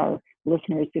some of our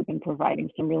listeners who've been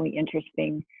providing some really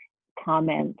interesting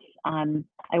comments.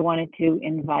 I wanted to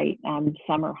invite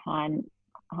Summer Han.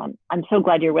 I'm so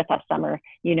glad you're with us, Summer.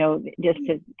 Just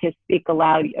to speak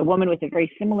aloud, a woman with a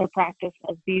very similar practice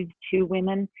as these two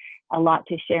women, a lot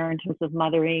to share in terms of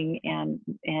mothering and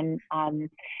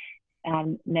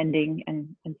mending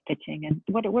and stitching. And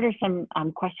what are some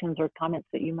questions or comments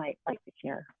that you might like to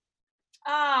share?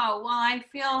 Oh, well, I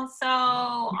feel so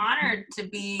honored to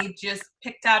be just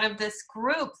picked out of this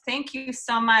group. Thank you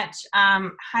so much.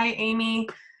 Hi, Amy.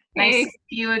 Nice to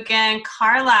see you again.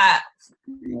 Carla,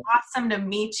 awesome to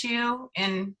meet you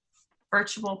in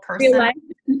virtual person.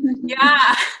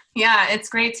 Yeah, it's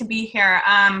great to be here.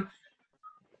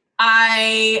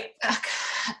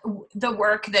 The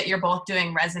work that you're both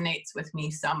doing resonates with me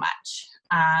so much.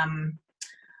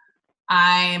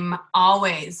 I'm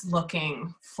always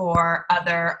looking for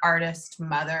other artist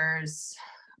mothers,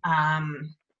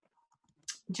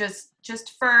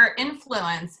 just for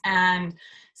influence and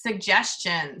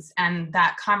suggestions and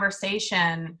that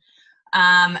conversation.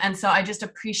 And so I just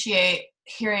appreciate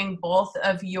hearing both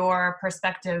of your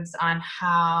perspectives on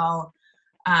how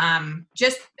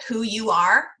just who you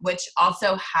are, which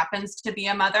also happens to be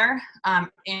a mother,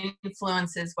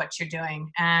 influences what you're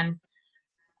doing. And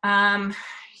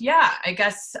yeah, I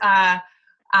guess I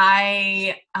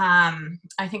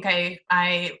think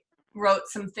I wrote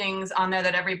some things on there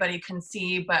that everybody can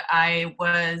see, but I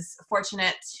was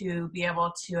fortunate to be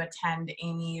able to attend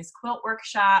Amy's quilt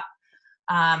workshop,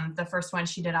 the first one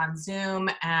she did on Zoom.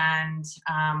 And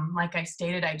like I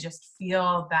stated, I just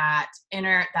feel that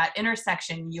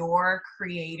intersection you're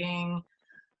creating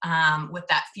with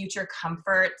that Future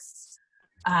Comforts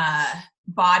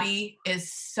body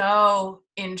is so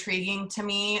intriguing to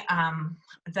me.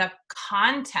 The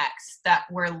context that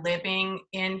we're living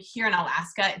in here in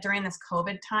Alaska during this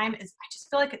COVID time I just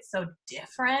feel like it's so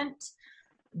different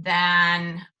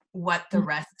than what the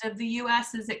rest of the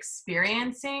US is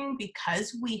experiencing,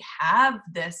 because we have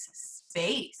this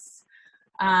space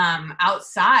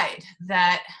outside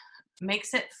that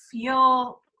makes it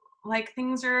feel like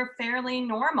things are fairly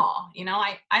normal.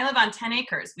 I live on 10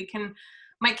 acres.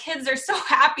 My kids are so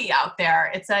happy out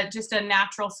there. It's just a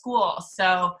natural school.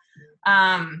 So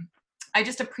I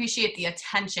just appreciate the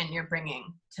attention you're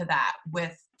bringing to that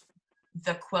with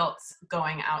the quilts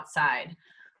going outside.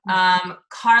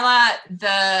 Carla,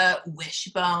 the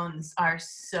wishbones are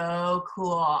so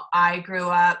cool. I grew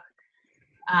up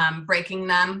breaking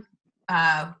them.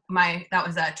 That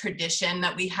was a tradition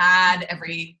that we had.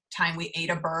 Every time we ate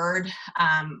a bird,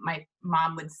 my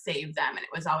mom would save them, and it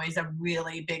was always a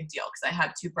really big deal because I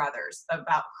had two brothers,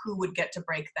 about who would get to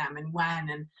break them and when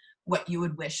and what you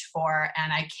would wish for.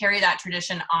 And I carry that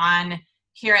tradition on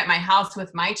here at my house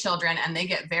with my children, and they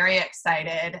get very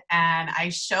excited. And I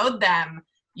showed them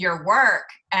your work,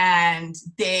 and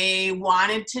they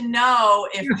wanted to know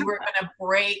if you were going to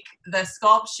break the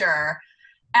sculpture.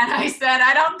 And I said,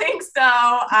 I don't think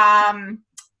so.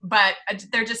 But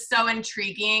they're just so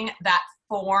intriguing. That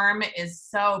form is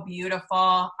so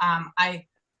beautiful.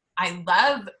 I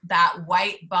love that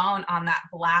white bone on that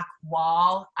black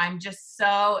wall. I'm just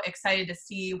so excited to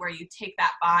see where you take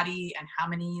that body and how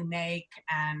many you make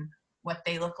and what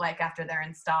they look like after they're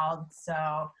installed.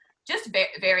 So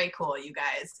very cool, you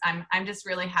guys. I'm just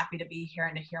really happy to be here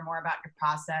and to hear more about your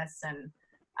process. And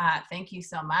thank you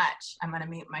so much. I'm going to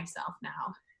mute myself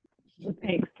now.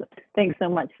 Thanks so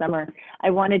much, Summer.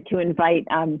 I wanted to invite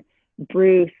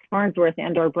Bruce Farnsworth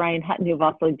and/or Brian Hutton, who've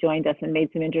also joined us and made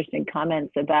some interesting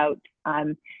comments about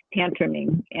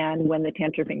tantruming and when the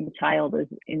tantruming child is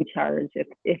in charge.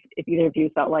 If either of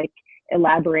you felt like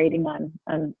elaborating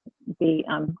on the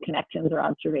connections or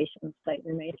observations that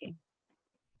you're making.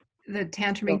 The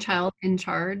tantruming child in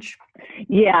charge.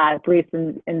 Yeah, Bruce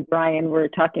and Brian were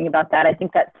talking about that. I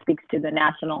think that speaks to the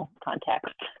national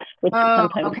context, which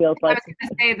sometimes feels like. I was going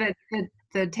to say that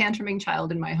the tantruming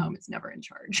child in my home is never in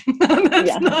charge.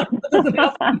 That's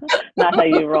not how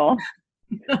you roll.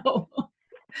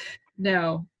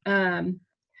 No.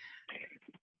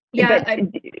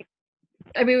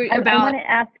 I want to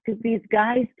ask these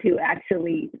guys to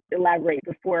actually elaborate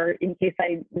before, in case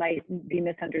I might be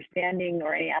misunderstanding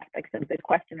or any aspects of the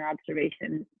question or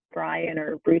observation. Brian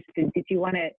or Bruce, did you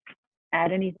want to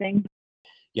add anything?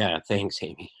 Yeah, thanks,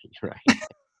 Amy. You're right.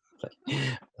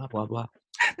 Blah, blah, blah.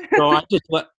 No,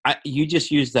 you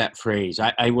just used that phrase.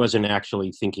 I wasn't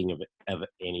actually thinking of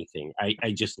anything.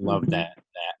 I just love that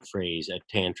phrase, a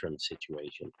tantrum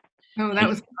situation. Oh, that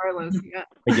was Carlos. Yeah.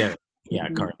 I get it. Yeah,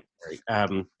 Carlos. Sorry.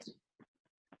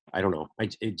 I don't know.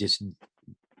 It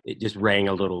just rang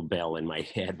a little bell in my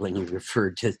head when you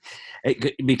referred to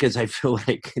it, because I feel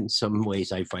like in some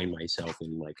ways I find myself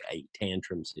in like a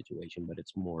tantrum situation, but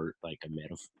it's more like a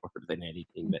metaphor than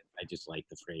anything. But I just like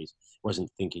the phrase. Wasn't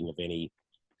thinking of any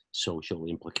social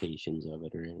implications of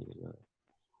it or anything like that.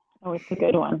 Oh, it's a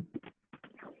good one.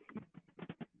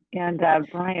 And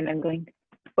Brian,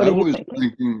 I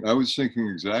was thinking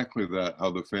exactly that,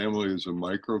 how the family is a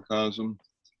microcosm,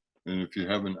 and if you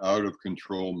have an out of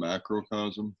control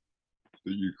macrocosm,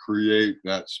 that you create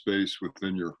that space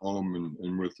within your home,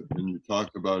 and you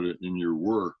talked about it in your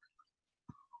work,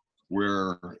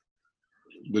 where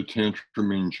the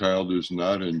tantruming child is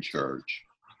not in charge,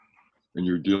 and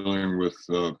you're dealing with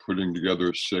putting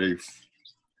together a safe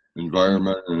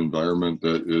environment, an environment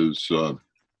that is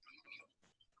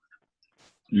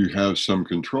you have some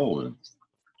control in.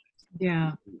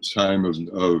 Yeah. Time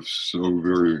of so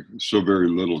very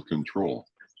little control,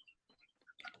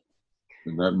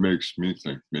 and that makes me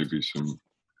think maybe some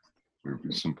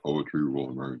poetry will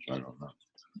emerge. I don't know.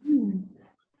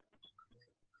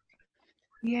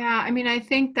 Yeah, I mean, I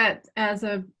think that as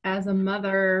a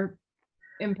mother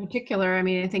in particular, I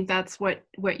mean, I think that's what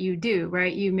you do,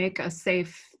 right? You make a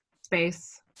safe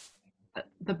space,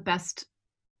 the best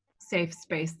safe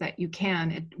space that you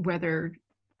can, whether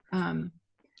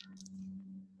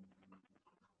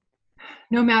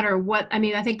no matter what. I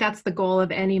mean, I think that's the goal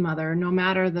of any mother, no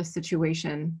matter the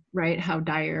situation, right? How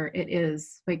dire it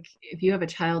is. Like if you have a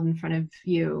child in front of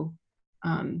you,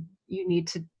 you need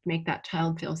to make that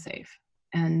child feel safe.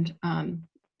 And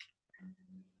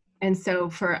so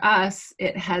for us,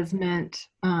 it has meant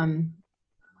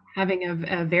having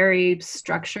a very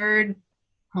structured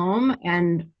home,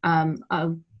 and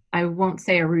I won't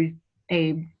say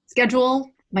a schedule.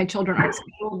 My children aren't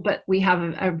scheduled, but we have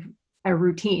a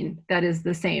routine that is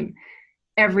the same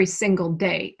every single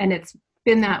day. And it's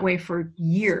been that way for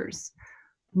years.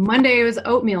 Monday was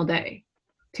oatmeal day.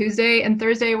 Tuesday and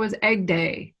Thursday was egg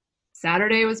day.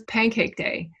 Saturday was pancake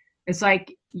day. It's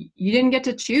like you didn't get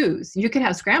to choose. You could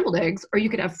have scrambled eggs or you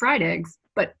could have fried eggs,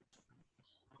 but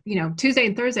Tuesday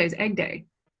and Thursday is egg day.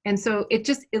 And so it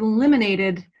just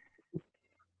eliminated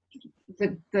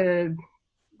the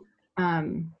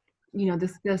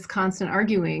this constant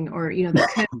arguing, or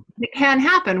that can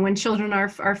happen when children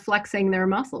are flexing their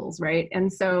muscles, right?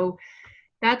 And so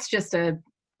that's just the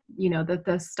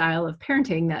style of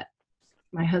parenting that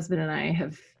my husband and I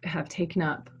have taken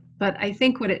up. But I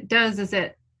think what it does is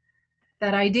that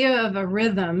idea of a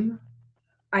rhythm,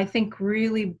 I think,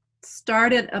 really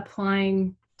started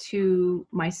applying to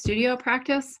my studio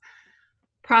practice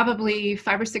probably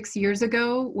 5 or 6 years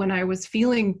ago, when I was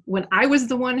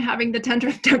the one having the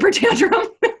temper tantrum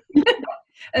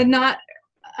and not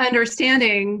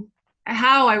understanding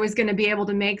how I was going to be able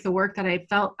to make the work that I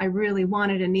felt I really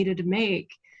wanted and needed to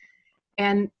make.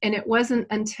 And it wasn't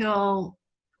until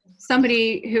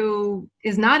somebody who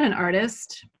is not an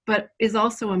artist, but is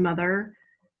also a mother,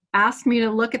 asked me to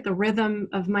look at the rhythm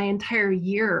of my entire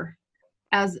year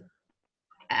as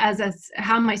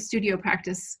how my studio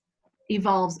practice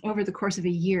evolves over the course of a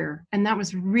year. And that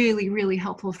was really, really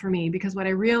helpful for me, because what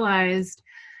I realized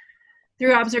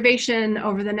through observation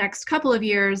over the next couple of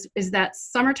years is that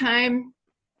summertime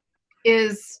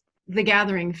is the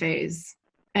gathering phase,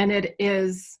 and it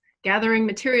is gathering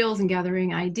materials and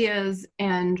gathering ideas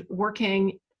and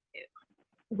working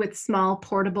with small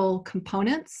portable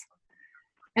components.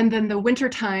 And then the winter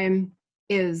time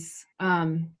is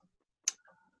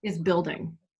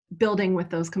building with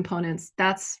those components.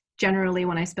 That's generally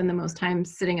when I spend the most time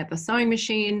sitting at the sewing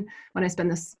machine, when I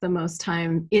spend the most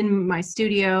time in my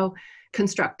studio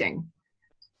constructing.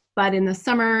 But in the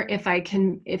summer, if I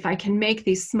can make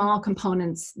these small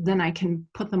components, then I can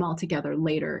put them all together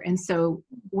later. And so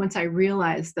once I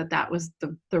realized that that was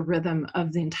the rhythm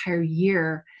of the entire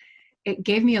year, it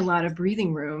gave me a lot of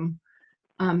breathing room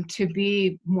to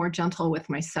be more gentle with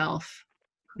myself,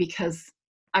 because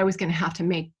I was going to have to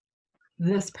make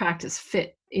this practice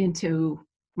fit into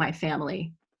my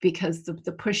family, because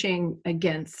the pushing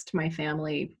against my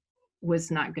family was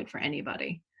not good for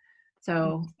anybody.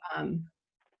 So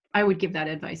I would give that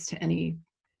advice to any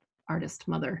artist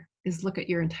mother, is look at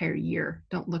your entire year.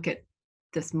 Don't look at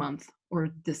this month or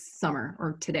this summer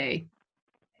or today.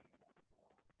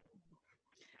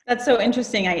 That's so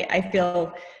interesting. I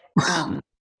feel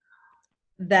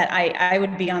that I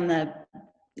would be on the,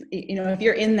 you know, if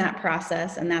you're in that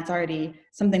process and that's already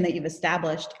something that you've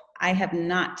established, I have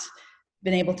not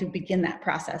been able to begin that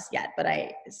process yet, but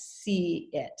I see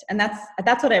it. And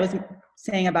that's what I was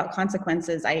saying about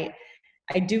consequences.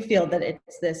 I do feel that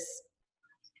it's this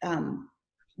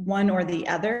one or the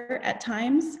other at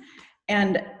times.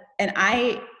 And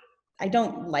I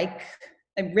don't like,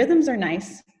 rhythms are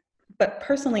nice, but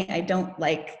personally, I don't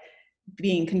like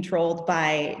being controlled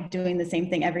by doing the same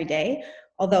thing every day.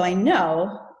 Although I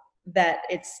know that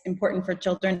it's important for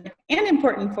children and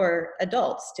important for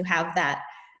adults to have that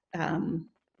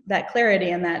that clarity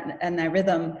and that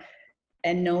rhythm,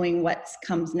 and knowing what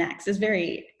comes next is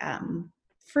very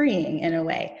freeing in a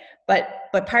way.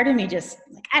 But part of me just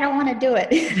like, I don't want to do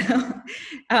it, you know.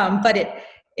 But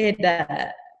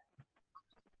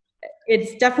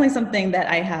it's definitely something that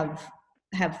I have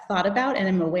thought about and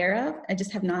am aware of. I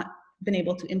just have not been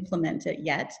able to implement it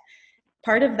yet.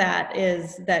 Part of that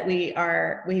is that we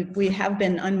have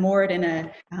been unmoored in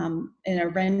a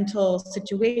rental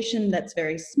situation that's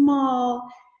very small,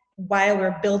 while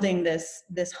we're building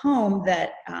this home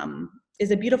that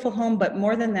is a beautiful home, but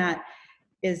more than that,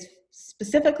 is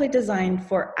specifically designed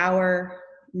for our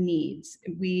needs.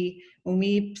 When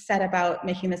we set about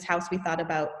making this house, we thought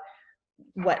about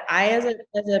what I as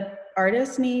a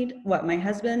artist need, what my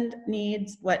husband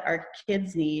needs, what our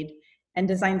kids need, and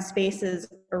design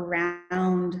spaces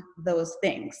around those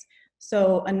things.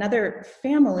 So another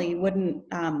family wouldn't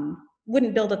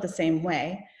build it the same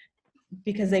way,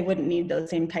 because they wouldn't need those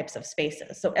same types of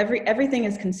spaces. So everything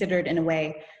is considered in a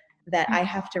way that I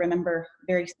have to remember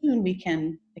very soon we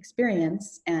can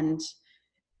experience and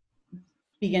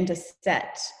begin to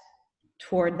set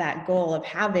toward that goal of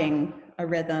having a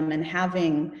rhythm and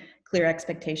having clear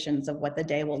expectations of what the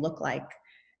day will look like.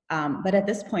 But at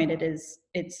this point,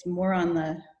 it's more on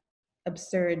the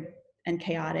absurd and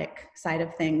chaotic side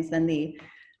of things than the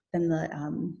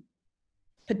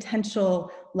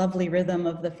potential lovely rhythm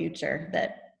of the future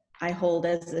that I hold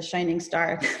as a shining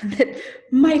star that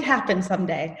might happen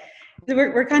someday.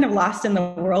 We're kind of lost in the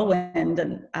whirlwind,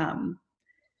 and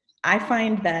I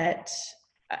find that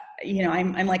you know,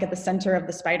 I'm like at the center of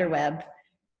the spider web,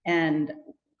 and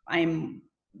I'm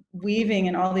weaving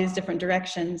in all these different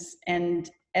directions, and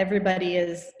everybody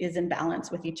is in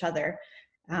balance with each other.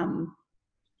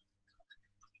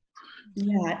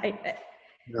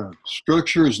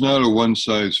 Structure is not a one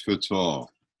size fits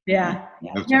all. Yeah.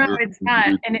 No, it's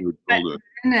not. And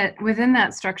within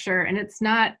that structure, and it's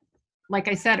not, like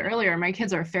I said earlier, my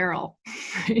kids are feral,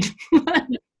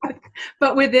 right?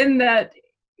 But within that,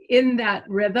 in that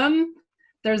rhythm,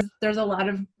 there's a lot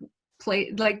of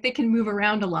play, like they can move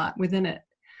around a lot within it.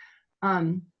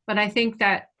 But I think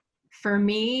that for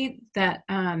me, that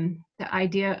the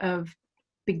idea of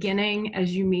beginning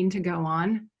as you mean to go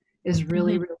on is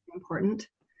really, really important,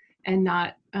 and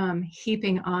not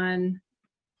heaping on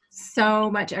so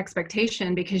much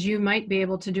expectation, because you might be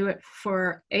able to do it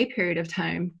for a period of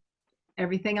time.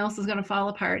 Everything else is going to fall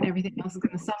apart and everything else is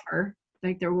going to suffer.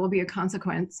 Like there will be a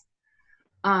consequence.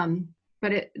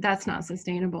 But that's not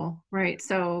sustainable, right?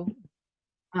 So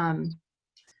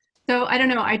I don't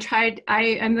know. I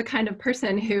am the kind of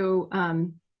person who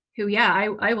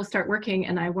I will start working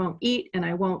and I won't eat and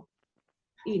I won't,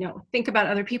 think about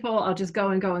other people. I'll just go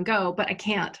and go and go, but I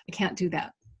can't do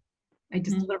that. I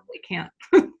just literally can't.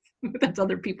 That's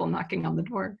other people knocking on the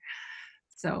door.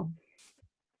 So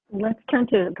let's turn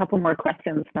to a couple more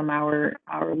questions from our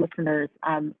listeners.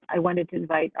 I wanted to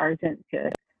invite Argent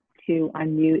to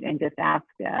unmute and just ask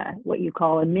what you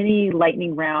call a mini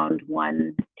lightning round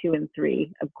 1, 2, and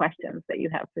 3 of questions that you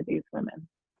have for these women.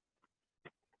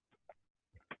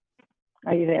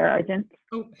 Are you there, Arjun?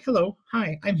 Oh, hello.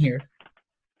 Hi, I'm here.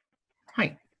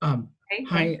 Hi.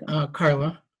 Hi,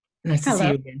 Carla. Nice to see Hello.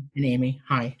 you again. And Amy.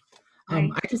 Hi. Hi.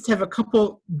 I just have a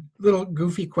couple little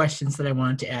goofy questions that I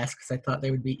wanted to ask because I thought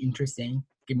they would be interesting.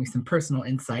 Give me some personal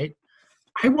insight.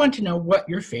 I want to know what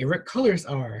your favorite colors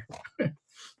are.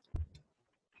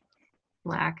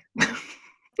 Black.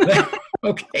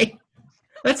 Okay,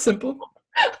 that's simple.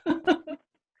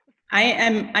 I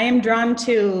am drawn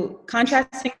to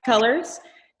contrasting colors.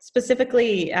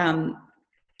 Specifically,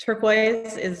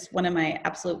 turquoise is one of my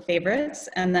absolute favorites.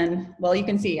 And then, well, you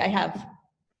can see I have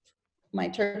my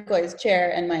turquoise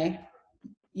chair and my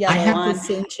yellow I have on. the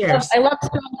same chairs. I love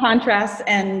strong contrasts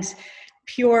and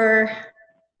pure,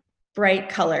 bright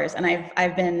colors. And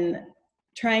I've been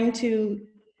trying to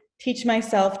teach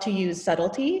myself to use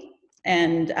subtlety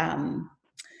and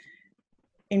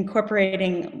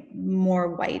incorporating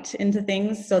more white into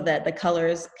things so that the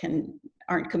colors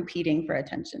aren't competing for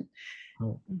attention.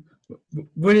 Oh.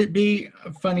 Would it be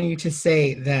funny to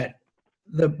say that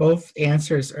the both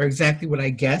answers are exactly what I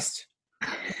guessed?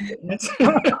 I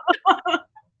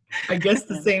guess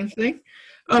the same thing.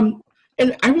 And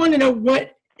I want to know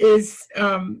what is,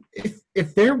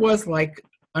 if there was like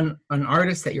an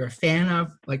artist that you're a fan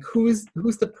of, like who's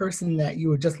the person that you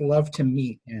would just love to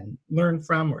meet and learn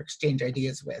from or exchange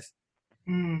ideas with?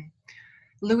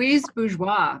 Louise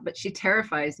Bourgeois, but she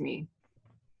terrifies me.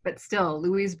 But still,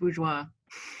 Louise Bourgeois.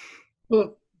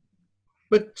 Well,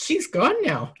 but she's gone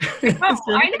now. Oh,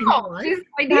 I know. She's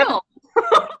ideal.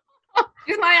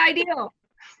 She's my ideal.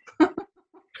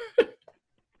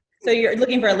 So you're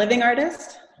looking for a living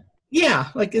artist? Yeah,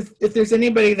 like if there's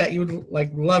anybody that you would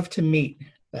like love to meet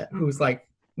that who's like,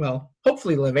 well,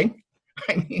 hopefully living.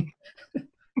 I mean,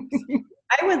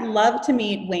 I would love to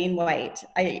meet Wayne White.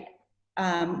 I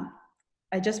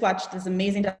just watched this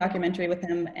amazing documentary with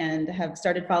him and have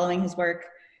started following his work.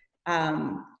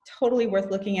 Totally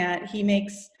worth looking at. He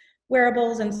makes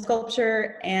wearables and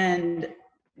sculpture and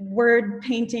word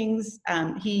paintings.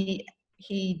 He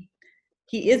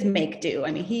is make do.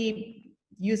 I mean, he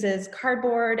uses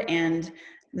cardboard and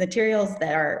materials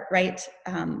that are right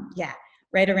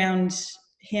around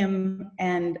him.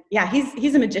 And yeah,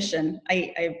 he's a magician.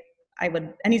 I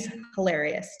would, and he's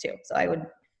hilarious too. So I would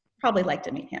probably like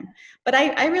to meet him. But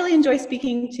I really enjoy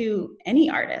speaking to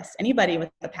any artist, anybody with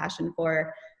a passion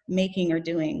for making or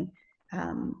doing.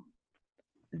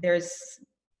 There's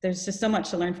just so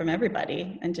much to learn from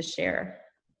everybody and to share.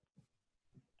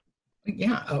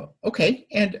 yeah, okay.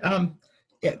 And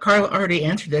yeah, Carla already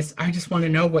answered this. I just want to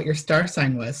know what your star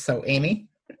sign was. So Amy?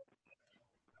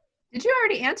 Did you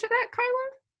already answer that, Carla?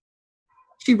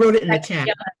 She wrote it in the chat.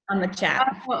 On the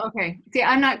chat. Well, okay. See,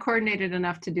 I'm not coordinated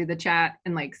enough to do the chat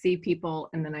and like see people,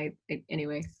 and then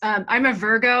anyway. I'm a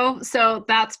Virgo, so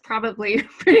that's probably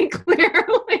pretty clear.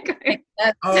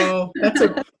 Oh, that's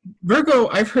a Virgo.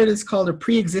 I've heard it's called a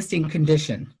pre-existing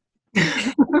condition.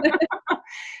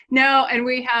 No, and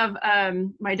we have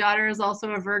my daughter is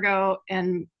also a Virgo,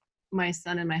 and my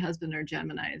son and my husband are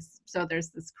Geminis. So there's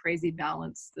this crazy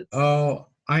balance. Oh,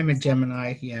 I'm a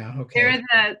Gemini. Yeah, okay. They're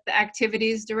the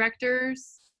activities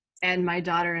directors, and my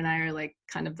daughter and I are like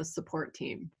kind of the support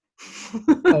team.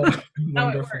 Oh,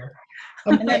 wonderful.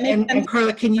 And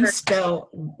Carla, can you spell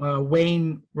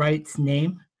Wayne Wright's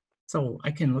name so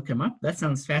I can look him up? That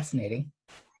sounds fascinating.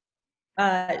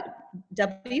 Wayne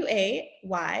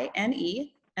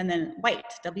and then White,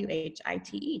 White.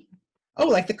 Oh,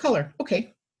 like the color.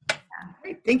 Okay.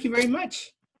 Great. Thank you very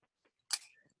much.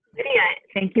 Lydia,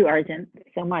 thank you, Arjun,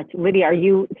 so much. Lydia, are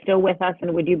you still with us,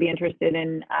 and would you be interested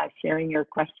in sharing your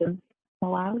questions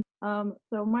aloud?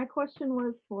 So my question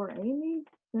was for Amy.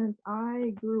 Since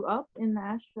I grew up in the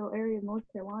Asheville area of North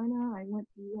Carolina, I went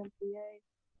to UMCA,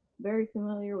 very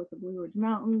familiar with the Blue Ridge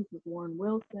Mountains, with Warren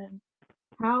Wilson.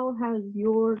 How has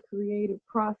your creative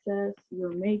process,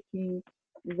 your making,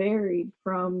 varied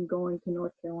from going to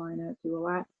North Carolina to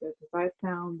Alaska? Because I've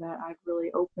found that I've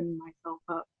really opened myself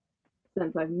up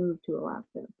since I've moved to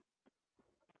Alaska.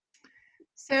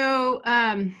 So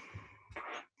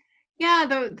yeah,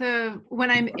 the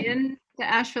when I'm in the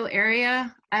Asheville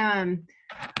area,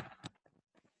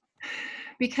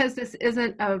 because this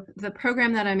isn't the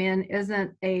program that I'm in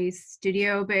isn't a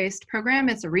studio-based program,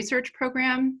 it's a research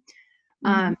program.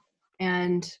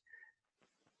 And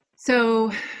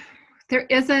so there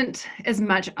isn't as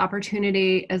much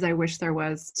opportunity as I wish there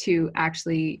was to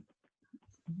actually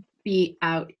be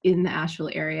out in the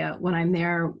Asheville area. When I'm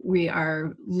there, we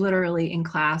are literally in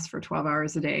class for 12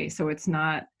 hours a day. So it's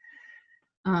not,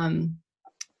 I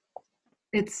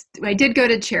did go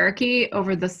to Cherokee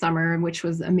over the summer, which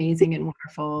was amazing and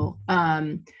wonderful.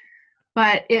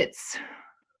 But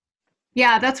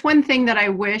Yeah, that's one thing that I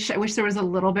wish there was a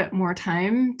little bit more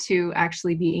time to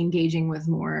actually be engaging with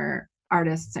more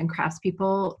artists and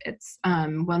craftspeople. It's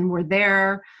when we're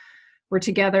there, we're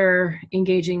together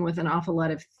engaging with an awful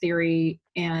lot of theory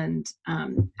and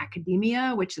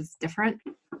academia, which is different.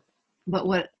 But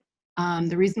what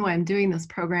the reason why I'm doing this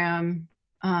program,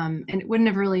 and it wouldn't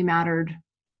have really mattered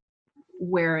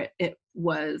where it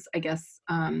was, I guess.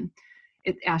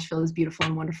 Asheville is beautiful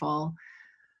and wonderful.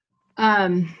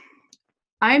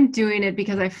 I'm doing it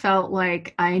because I felt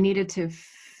like I needed to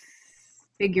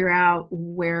figure out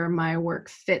where my work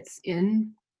fits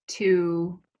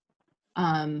into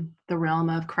the realm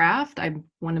of craft. I'm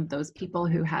one of those people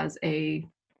who has a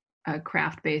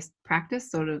craft-based practice,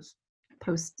 sort of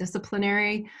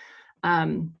post-disciplinary.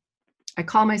 I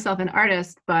call myself an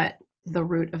artist, but the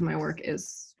root of my work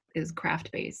is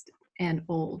craft-based and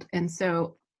old. And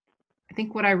so I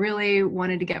think what I really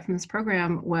wanted to get from this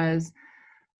program was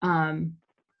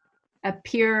a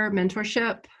peer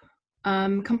mentorship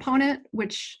component,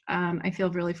 which I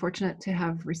feel really fortunate to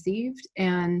have received,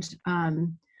 and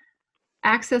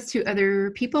access to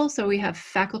other people. So we have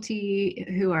faculty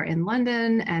who are in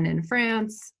London and in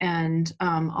France and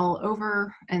all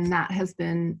over, and that has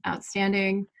been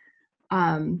outstanding.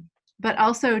 But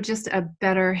also just a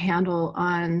better handle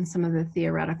on some of the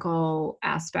theoretical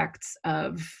aspects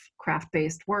of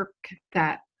craft-based work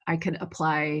that I could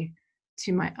apply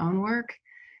to my own work.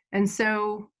 And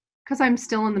so, because I'm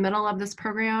still in the middle of this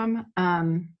program,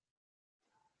 I'm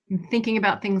thinking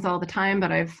about things all the time,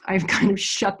 but I've kind of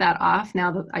shut that off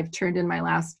now that I've turned in my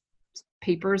last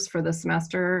papers for the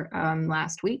semester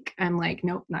last week. I'm like,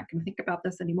 nope, not going to think about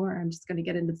this anymore. I'm just going to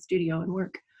get into the studio and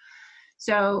work.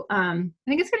 So I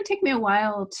think it's going to take me a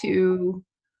while to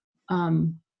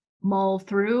mull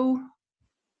through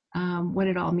what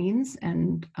it all means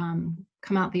and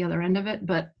come out the other end of it.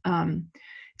 But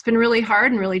it's been really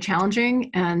hard and really challenging,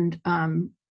 and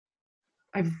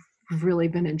I've really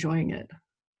been enjoying it.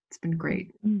 It's been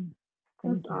great.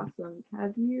 That's awesome.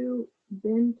 Have you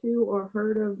been to or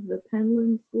heard of the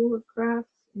Penland School of Crafts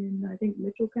in, I think,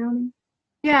 Mitchell County?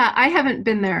 Yeah, I haven't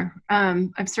been there.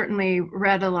 I've certainly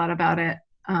read a lot about it,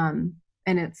 and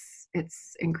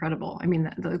it's incredible. I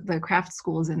mean, the craft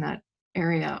schools in that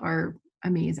area are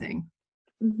amazing.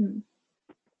 Mm-hmm.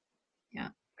 Yeah.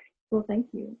 Well, thank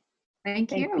you.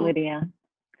 Thanks, Thanks, Lydia.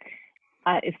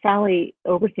 Sally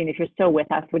Oberstein, if you're still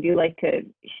with us, would you like to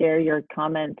share your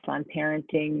comments on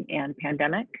parenting and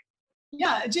pandemic?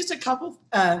 Yeah, just a couple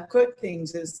quick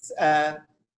things. Is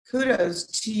kudos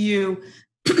to you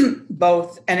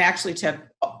both, and actually to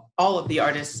all of the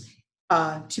artists,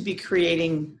 to be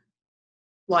creating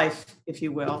life, if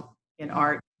you will, in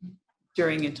art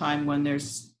during a time when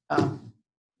there's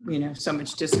so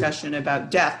much discussion about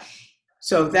death.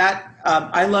 So that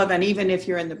I love, and even if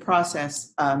you're in the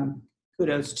process,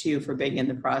 kudos to you for being in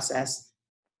the process.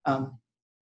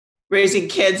 Raising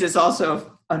kids is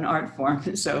also an art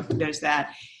form, so there's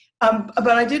that. But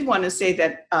I did want to say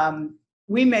that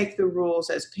we make the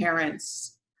rules as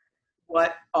parents,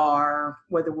 whether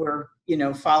we're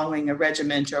following a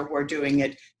regiment or we're doing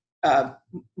it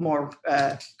more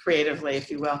creatively, if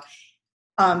you will.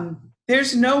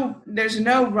 There's no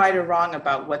right or wrong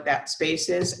about what that space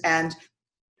is, and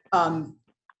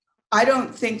I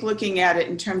don't think looking at it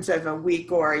in terms of a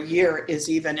week or a year is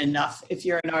even enough. If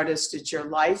you're an artist, it's your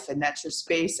life and that's your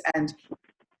space. And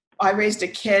I raised a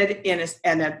kid in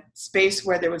a space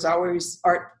where there was always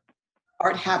art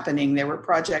happening. There were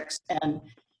projects, and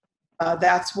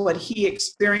that's what he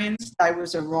experienced. I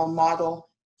was a role model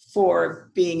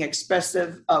for being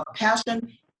expressive of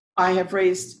passion. I have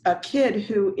raised a kid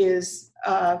who is,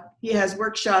 he has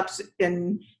workshops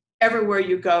in everywhere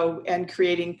you go and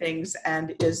creating things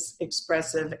and is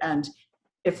expressive. And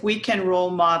if we can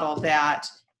role model that,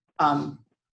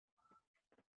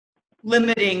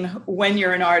 limiting when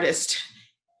you're an artist,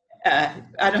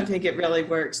 I don't think it really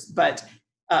works. But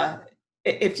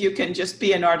if you can just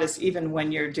be an artist even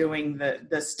when you're doing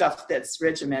the stuff that's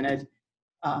regimented,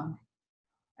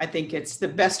 I think it's the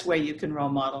best way you can role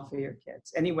model for your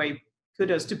kids. Anyway,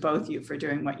 kudos to both of you for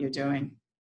doing what you're doing.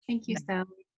 Thank you, Sally.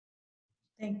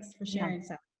 Thanks for sharing,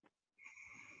 Sally.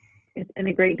 It's been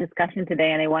a great discussion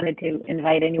today, and I wanted to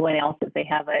invite anyone else, if they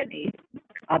have any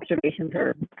observations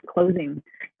or closing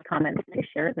comments, to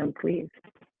share them. Please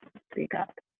speak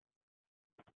up.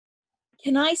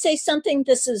 Can I say something?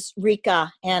 This is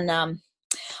Rika. And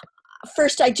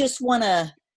first, I just want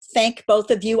to thank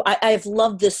both of you. I've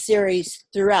loved this series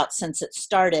throughout since it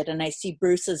started, and I see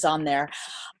Bruce is on there.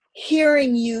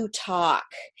 Hearing you talk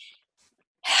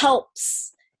helps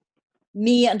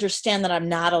me understand that I'm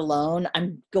not alone.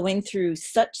 I'm going through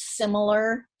such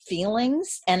similar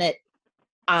feelings, and it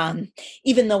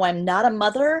even though I'm not a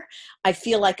mother, I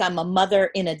feel like I'm a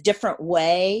mother in a different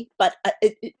way, but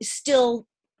still,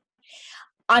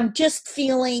 I'm just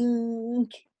feeling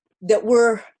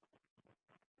that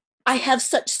I have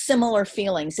such similar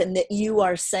feelings, and that you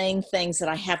are saying things that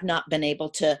I have not been able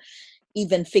to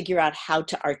even figure out how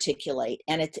to articulate.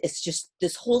 And it's just,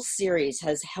 this whole series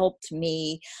has helped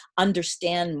me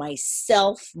understand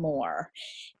myself more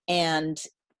and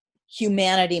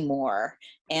humanity more,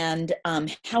 and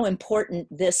how important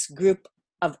this group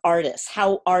of artists,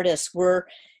 how artists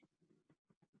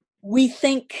we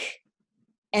think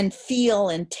and feel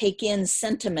and take in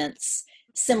sentiments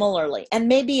similarly. And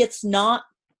maybe it's not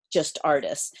just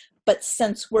artists, but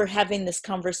since we're having this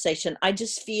conversation, I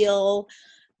just feel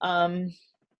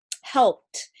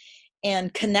helped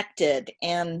and connected,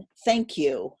 and thank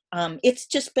you. It's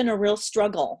just been a real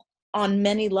struggle on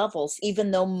many levels,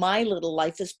 even though my little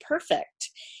life is perfect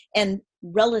and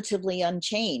relatively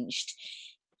unchanged.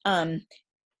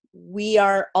 We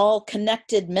are all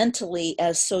connected mentally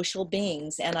as social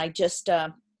beings, and I just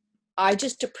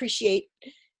appreciate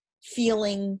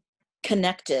feeling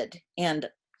connected and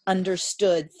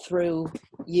understood through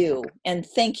you. And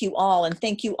thank you all, and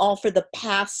thank you all for the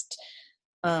past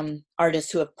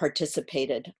artists who have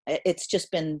participated. It's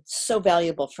just been so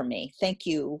valuable for me. Thank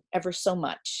you ever so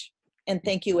much. And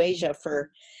thank you, Asia,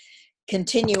 for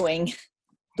continuing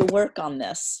the work on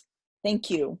this. Thank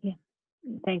you. Yeah.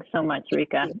 Thanks so much,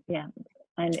 Rika. Yeah.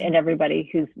 And everybody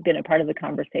who's been a part of the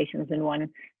conversations in one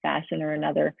fashion or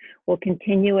another. We'll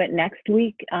continue it next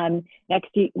week. Next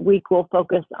week, we'll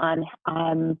focus on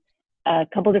a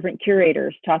couple different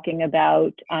curators talking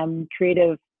about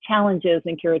creative challenges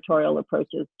and curatorial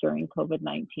approaches during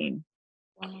COVID-19.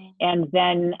 Wow. And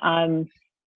then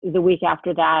the week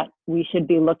after that, we should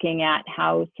be looking at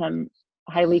how some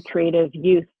highly creative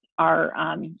youth are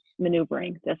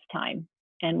maneuvering this time,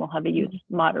 and we'll have a youth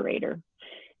moderator.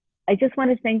 I just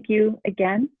want to thank you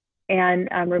again, and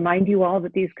remind you all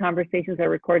that these conversations are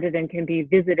recorded and can be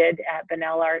visited at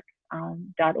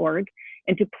BunnellArts.org,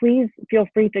 and to please feel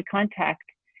free to contact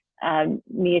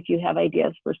me if you have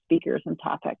ideas for speakers and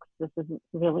topics. This is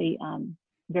really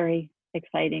very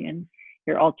exciting, and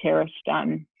you're all cherished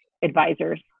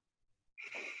advisors.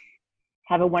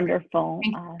 Have a wonderful,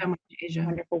 so much, Asia.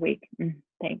 wonderful week.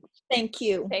 Thanks. Thank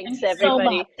you. Thanks,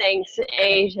 everybody. So Thanks,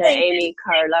 Asia, Amy,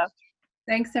 Carla.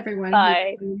 Thanks, everyone.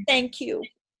 Bye. Thank you.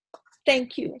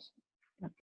 Thank you.